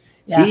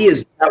 Yeah. He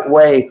is that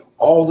way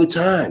all the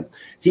time.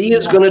 He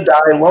is going to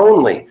die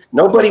lonely.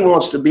 Nobody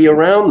wants to be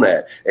around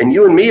that. And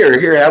you and me are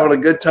here having a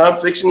good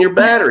time fixing your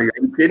battery.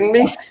 Are you kidding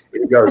me?"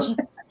 He goes,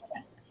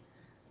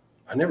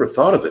 "I never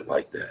thought of it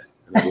like that."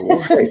 And I go, "Well,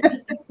 hey,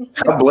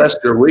 how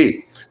blessed are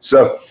we?"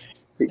 So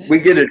we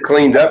get it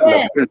cleaned up.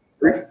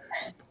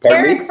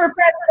 Eric for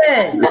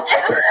president.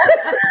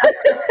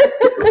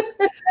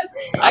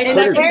 I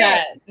second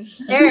that.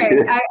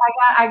 Eric,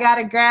 I got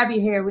to grab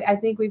you here. I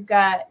think we've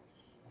got,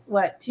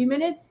 2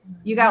 minutes?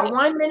 You got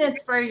 1 minute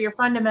for your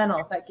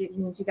fundamentals. That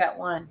means you got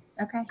one.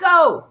 Okay.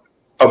 Go.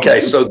 Okay,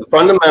 so the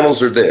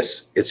fundamentals are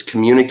this. It's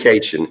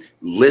communication,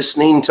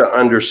 listening to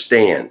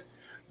understand.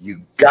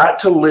 You got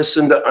to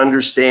listen to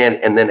understand,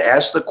 and then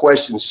ask the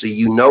questions so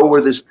you know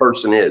where this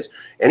person is.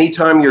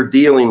 Anytime you're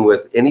dealing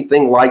with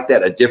anything like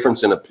that, a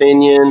difference in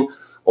opinion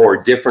or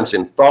a difference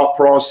in thought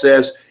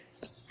process,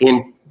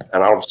 and I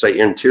don't say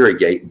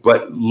interrogate,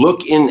 but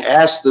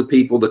ask the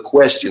people the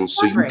questions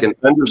so you can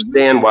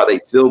understand why they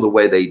feel the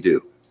way they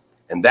do.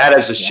 And that,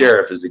 as a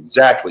sheriff, is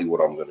exactly what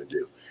I'm going to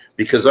do.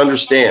 Because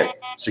understand,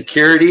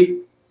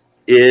 security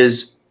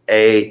is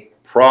a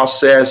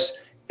process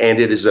and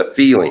it is a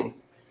feeling.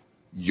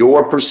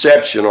 Your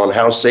perception on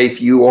how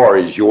safe you are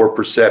is your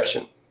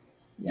perception.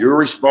 You're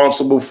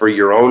responsible for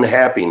your own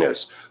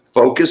happiness.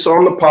 Focus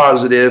on the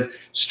positive,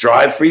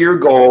 strive for your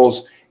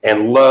goals,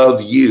 and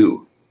love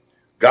you.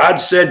 God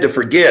said to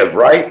forgive,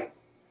 right?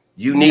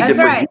 You need to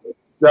forgive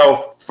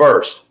yourself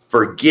first.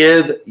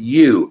 Forgive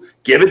you.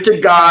 Give it to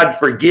God.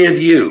 Forgive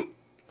you.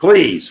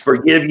 Please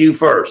forgive you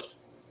first.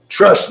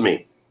 Trust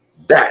me.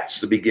 That's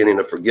the beginning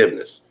of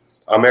forgiveness.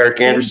 I'm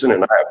Eric Anderson,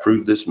 and I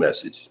approve this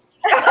message.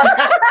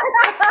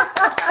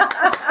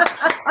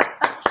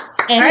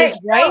 And his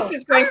wife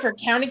is going for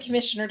county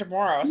commissioner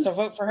tomorrow, so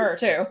vote for her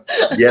too.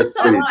 Yes,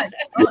 please.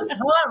 Hold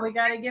on. We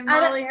got to give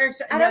Molly her.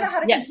 I don't know how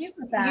to compete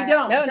with that. You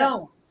don't.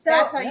 No. So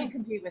that's how you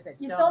compete with it.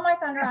 You stole my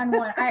thunder on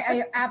one.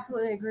 I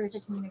absolutely agree with the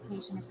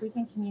communication. If we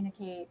can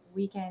communicate,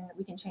 we can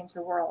change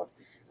the world.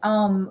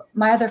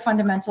 My other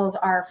fundamentals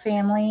are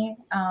family,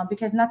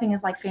 because nothing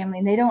is like family,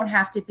 and they don't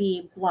have to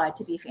be blood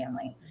to be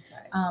family. That's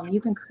right.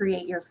 You can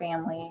create your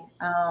family,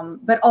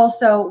 but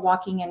also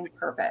walking in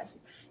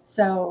purpose.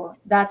 So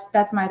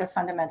that's my other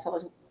fundamental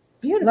is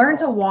learn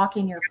to walk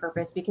in your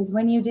purpose, because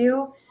when you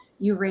do,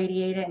 you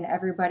radiate it, and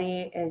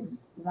everybody is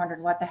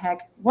wondering what the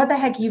heck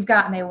you've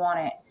got, and they want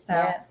it.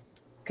 So,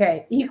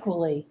 okay,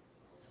 equally.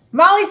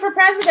 Molly for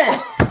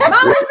president.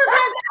 Molly for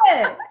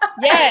president.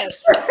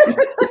 Yes.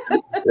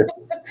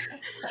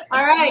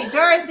 All right,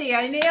 Dorothy,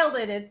 I nailed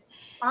it. It's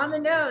on the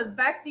nose.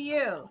 Back to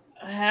you.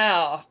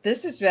 Wow,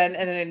 this has been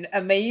an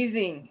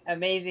amazing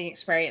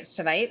experience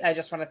tonight. I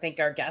just want to thank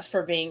our guests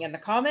for being in the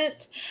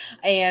comments.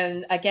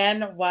 And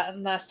again,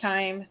 one last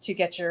time to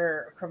get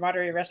your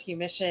Camaraderie Rescue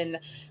Mission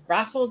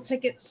raffle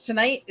tickets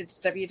tonight, it's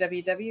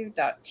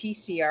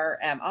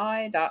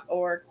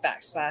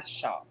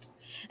www.tcrmi.org/shop.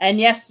 And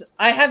yes,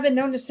 I have been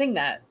known to sing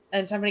that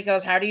And somebody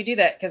goes, how do you do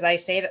that? Because I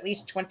say it at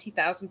least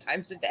 20,000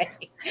 times a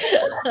day.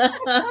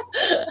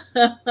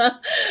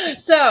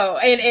 So,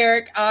 and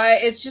Eric,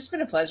 it's just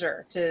been a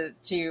pleasure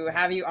to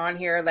have you on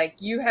here. Like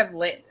you've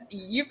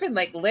been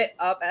like lit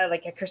up at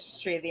like a Christmas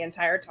tree the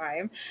entire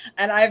time.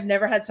 And I've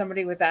never had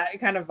somebody with that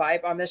kind of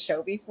vibe on the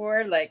show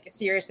before. Like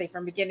seriously,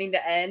 from beginning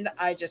to end,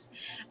 I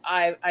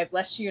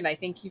bless you and I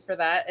thank you for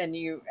that. And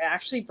you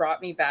actually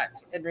brought me back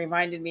and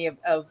reminded me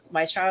of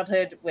my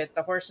childhood with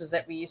the horses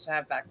that we used to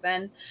have back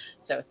then.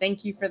 So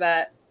thank you for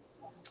that.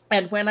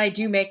 And when I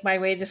do make my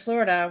way to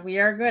Florida, we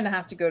are going to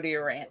have to go to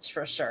your ranch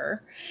for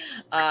sure.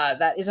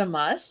 That is a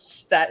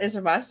must. That is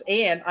a must.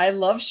 And I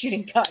love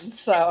shooting guns.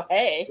 So,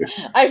 hey,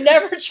 I've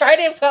never tried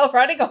it while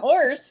riding a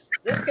horse.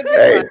 This could be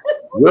fun.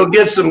 We'll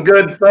get some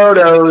good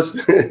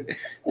photos.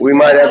 We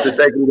might have to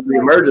take them to the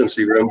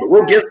emergency room, but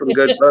we'll get some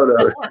good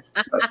photos.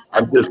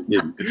 I'm just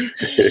kidding.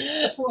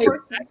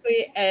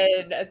 Exactly.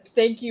 And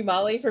thank you,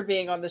 Molly, for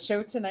being on the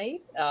show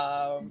tonight.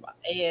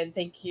 And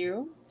thank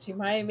you to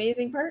my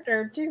amazing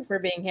partner, too, for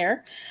being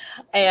here.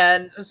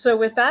 And so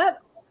with that,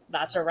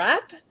 that's a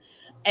wrap.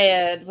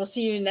 And we'll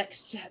see you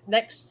next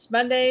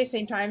Monday,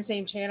 same time,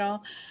 same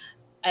channel.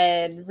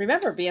 And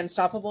remember, be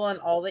unstoppable in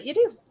all that you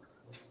do.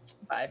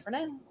 Bye for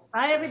now.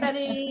 Bye,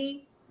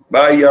 everybody.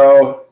 Bye, y'all.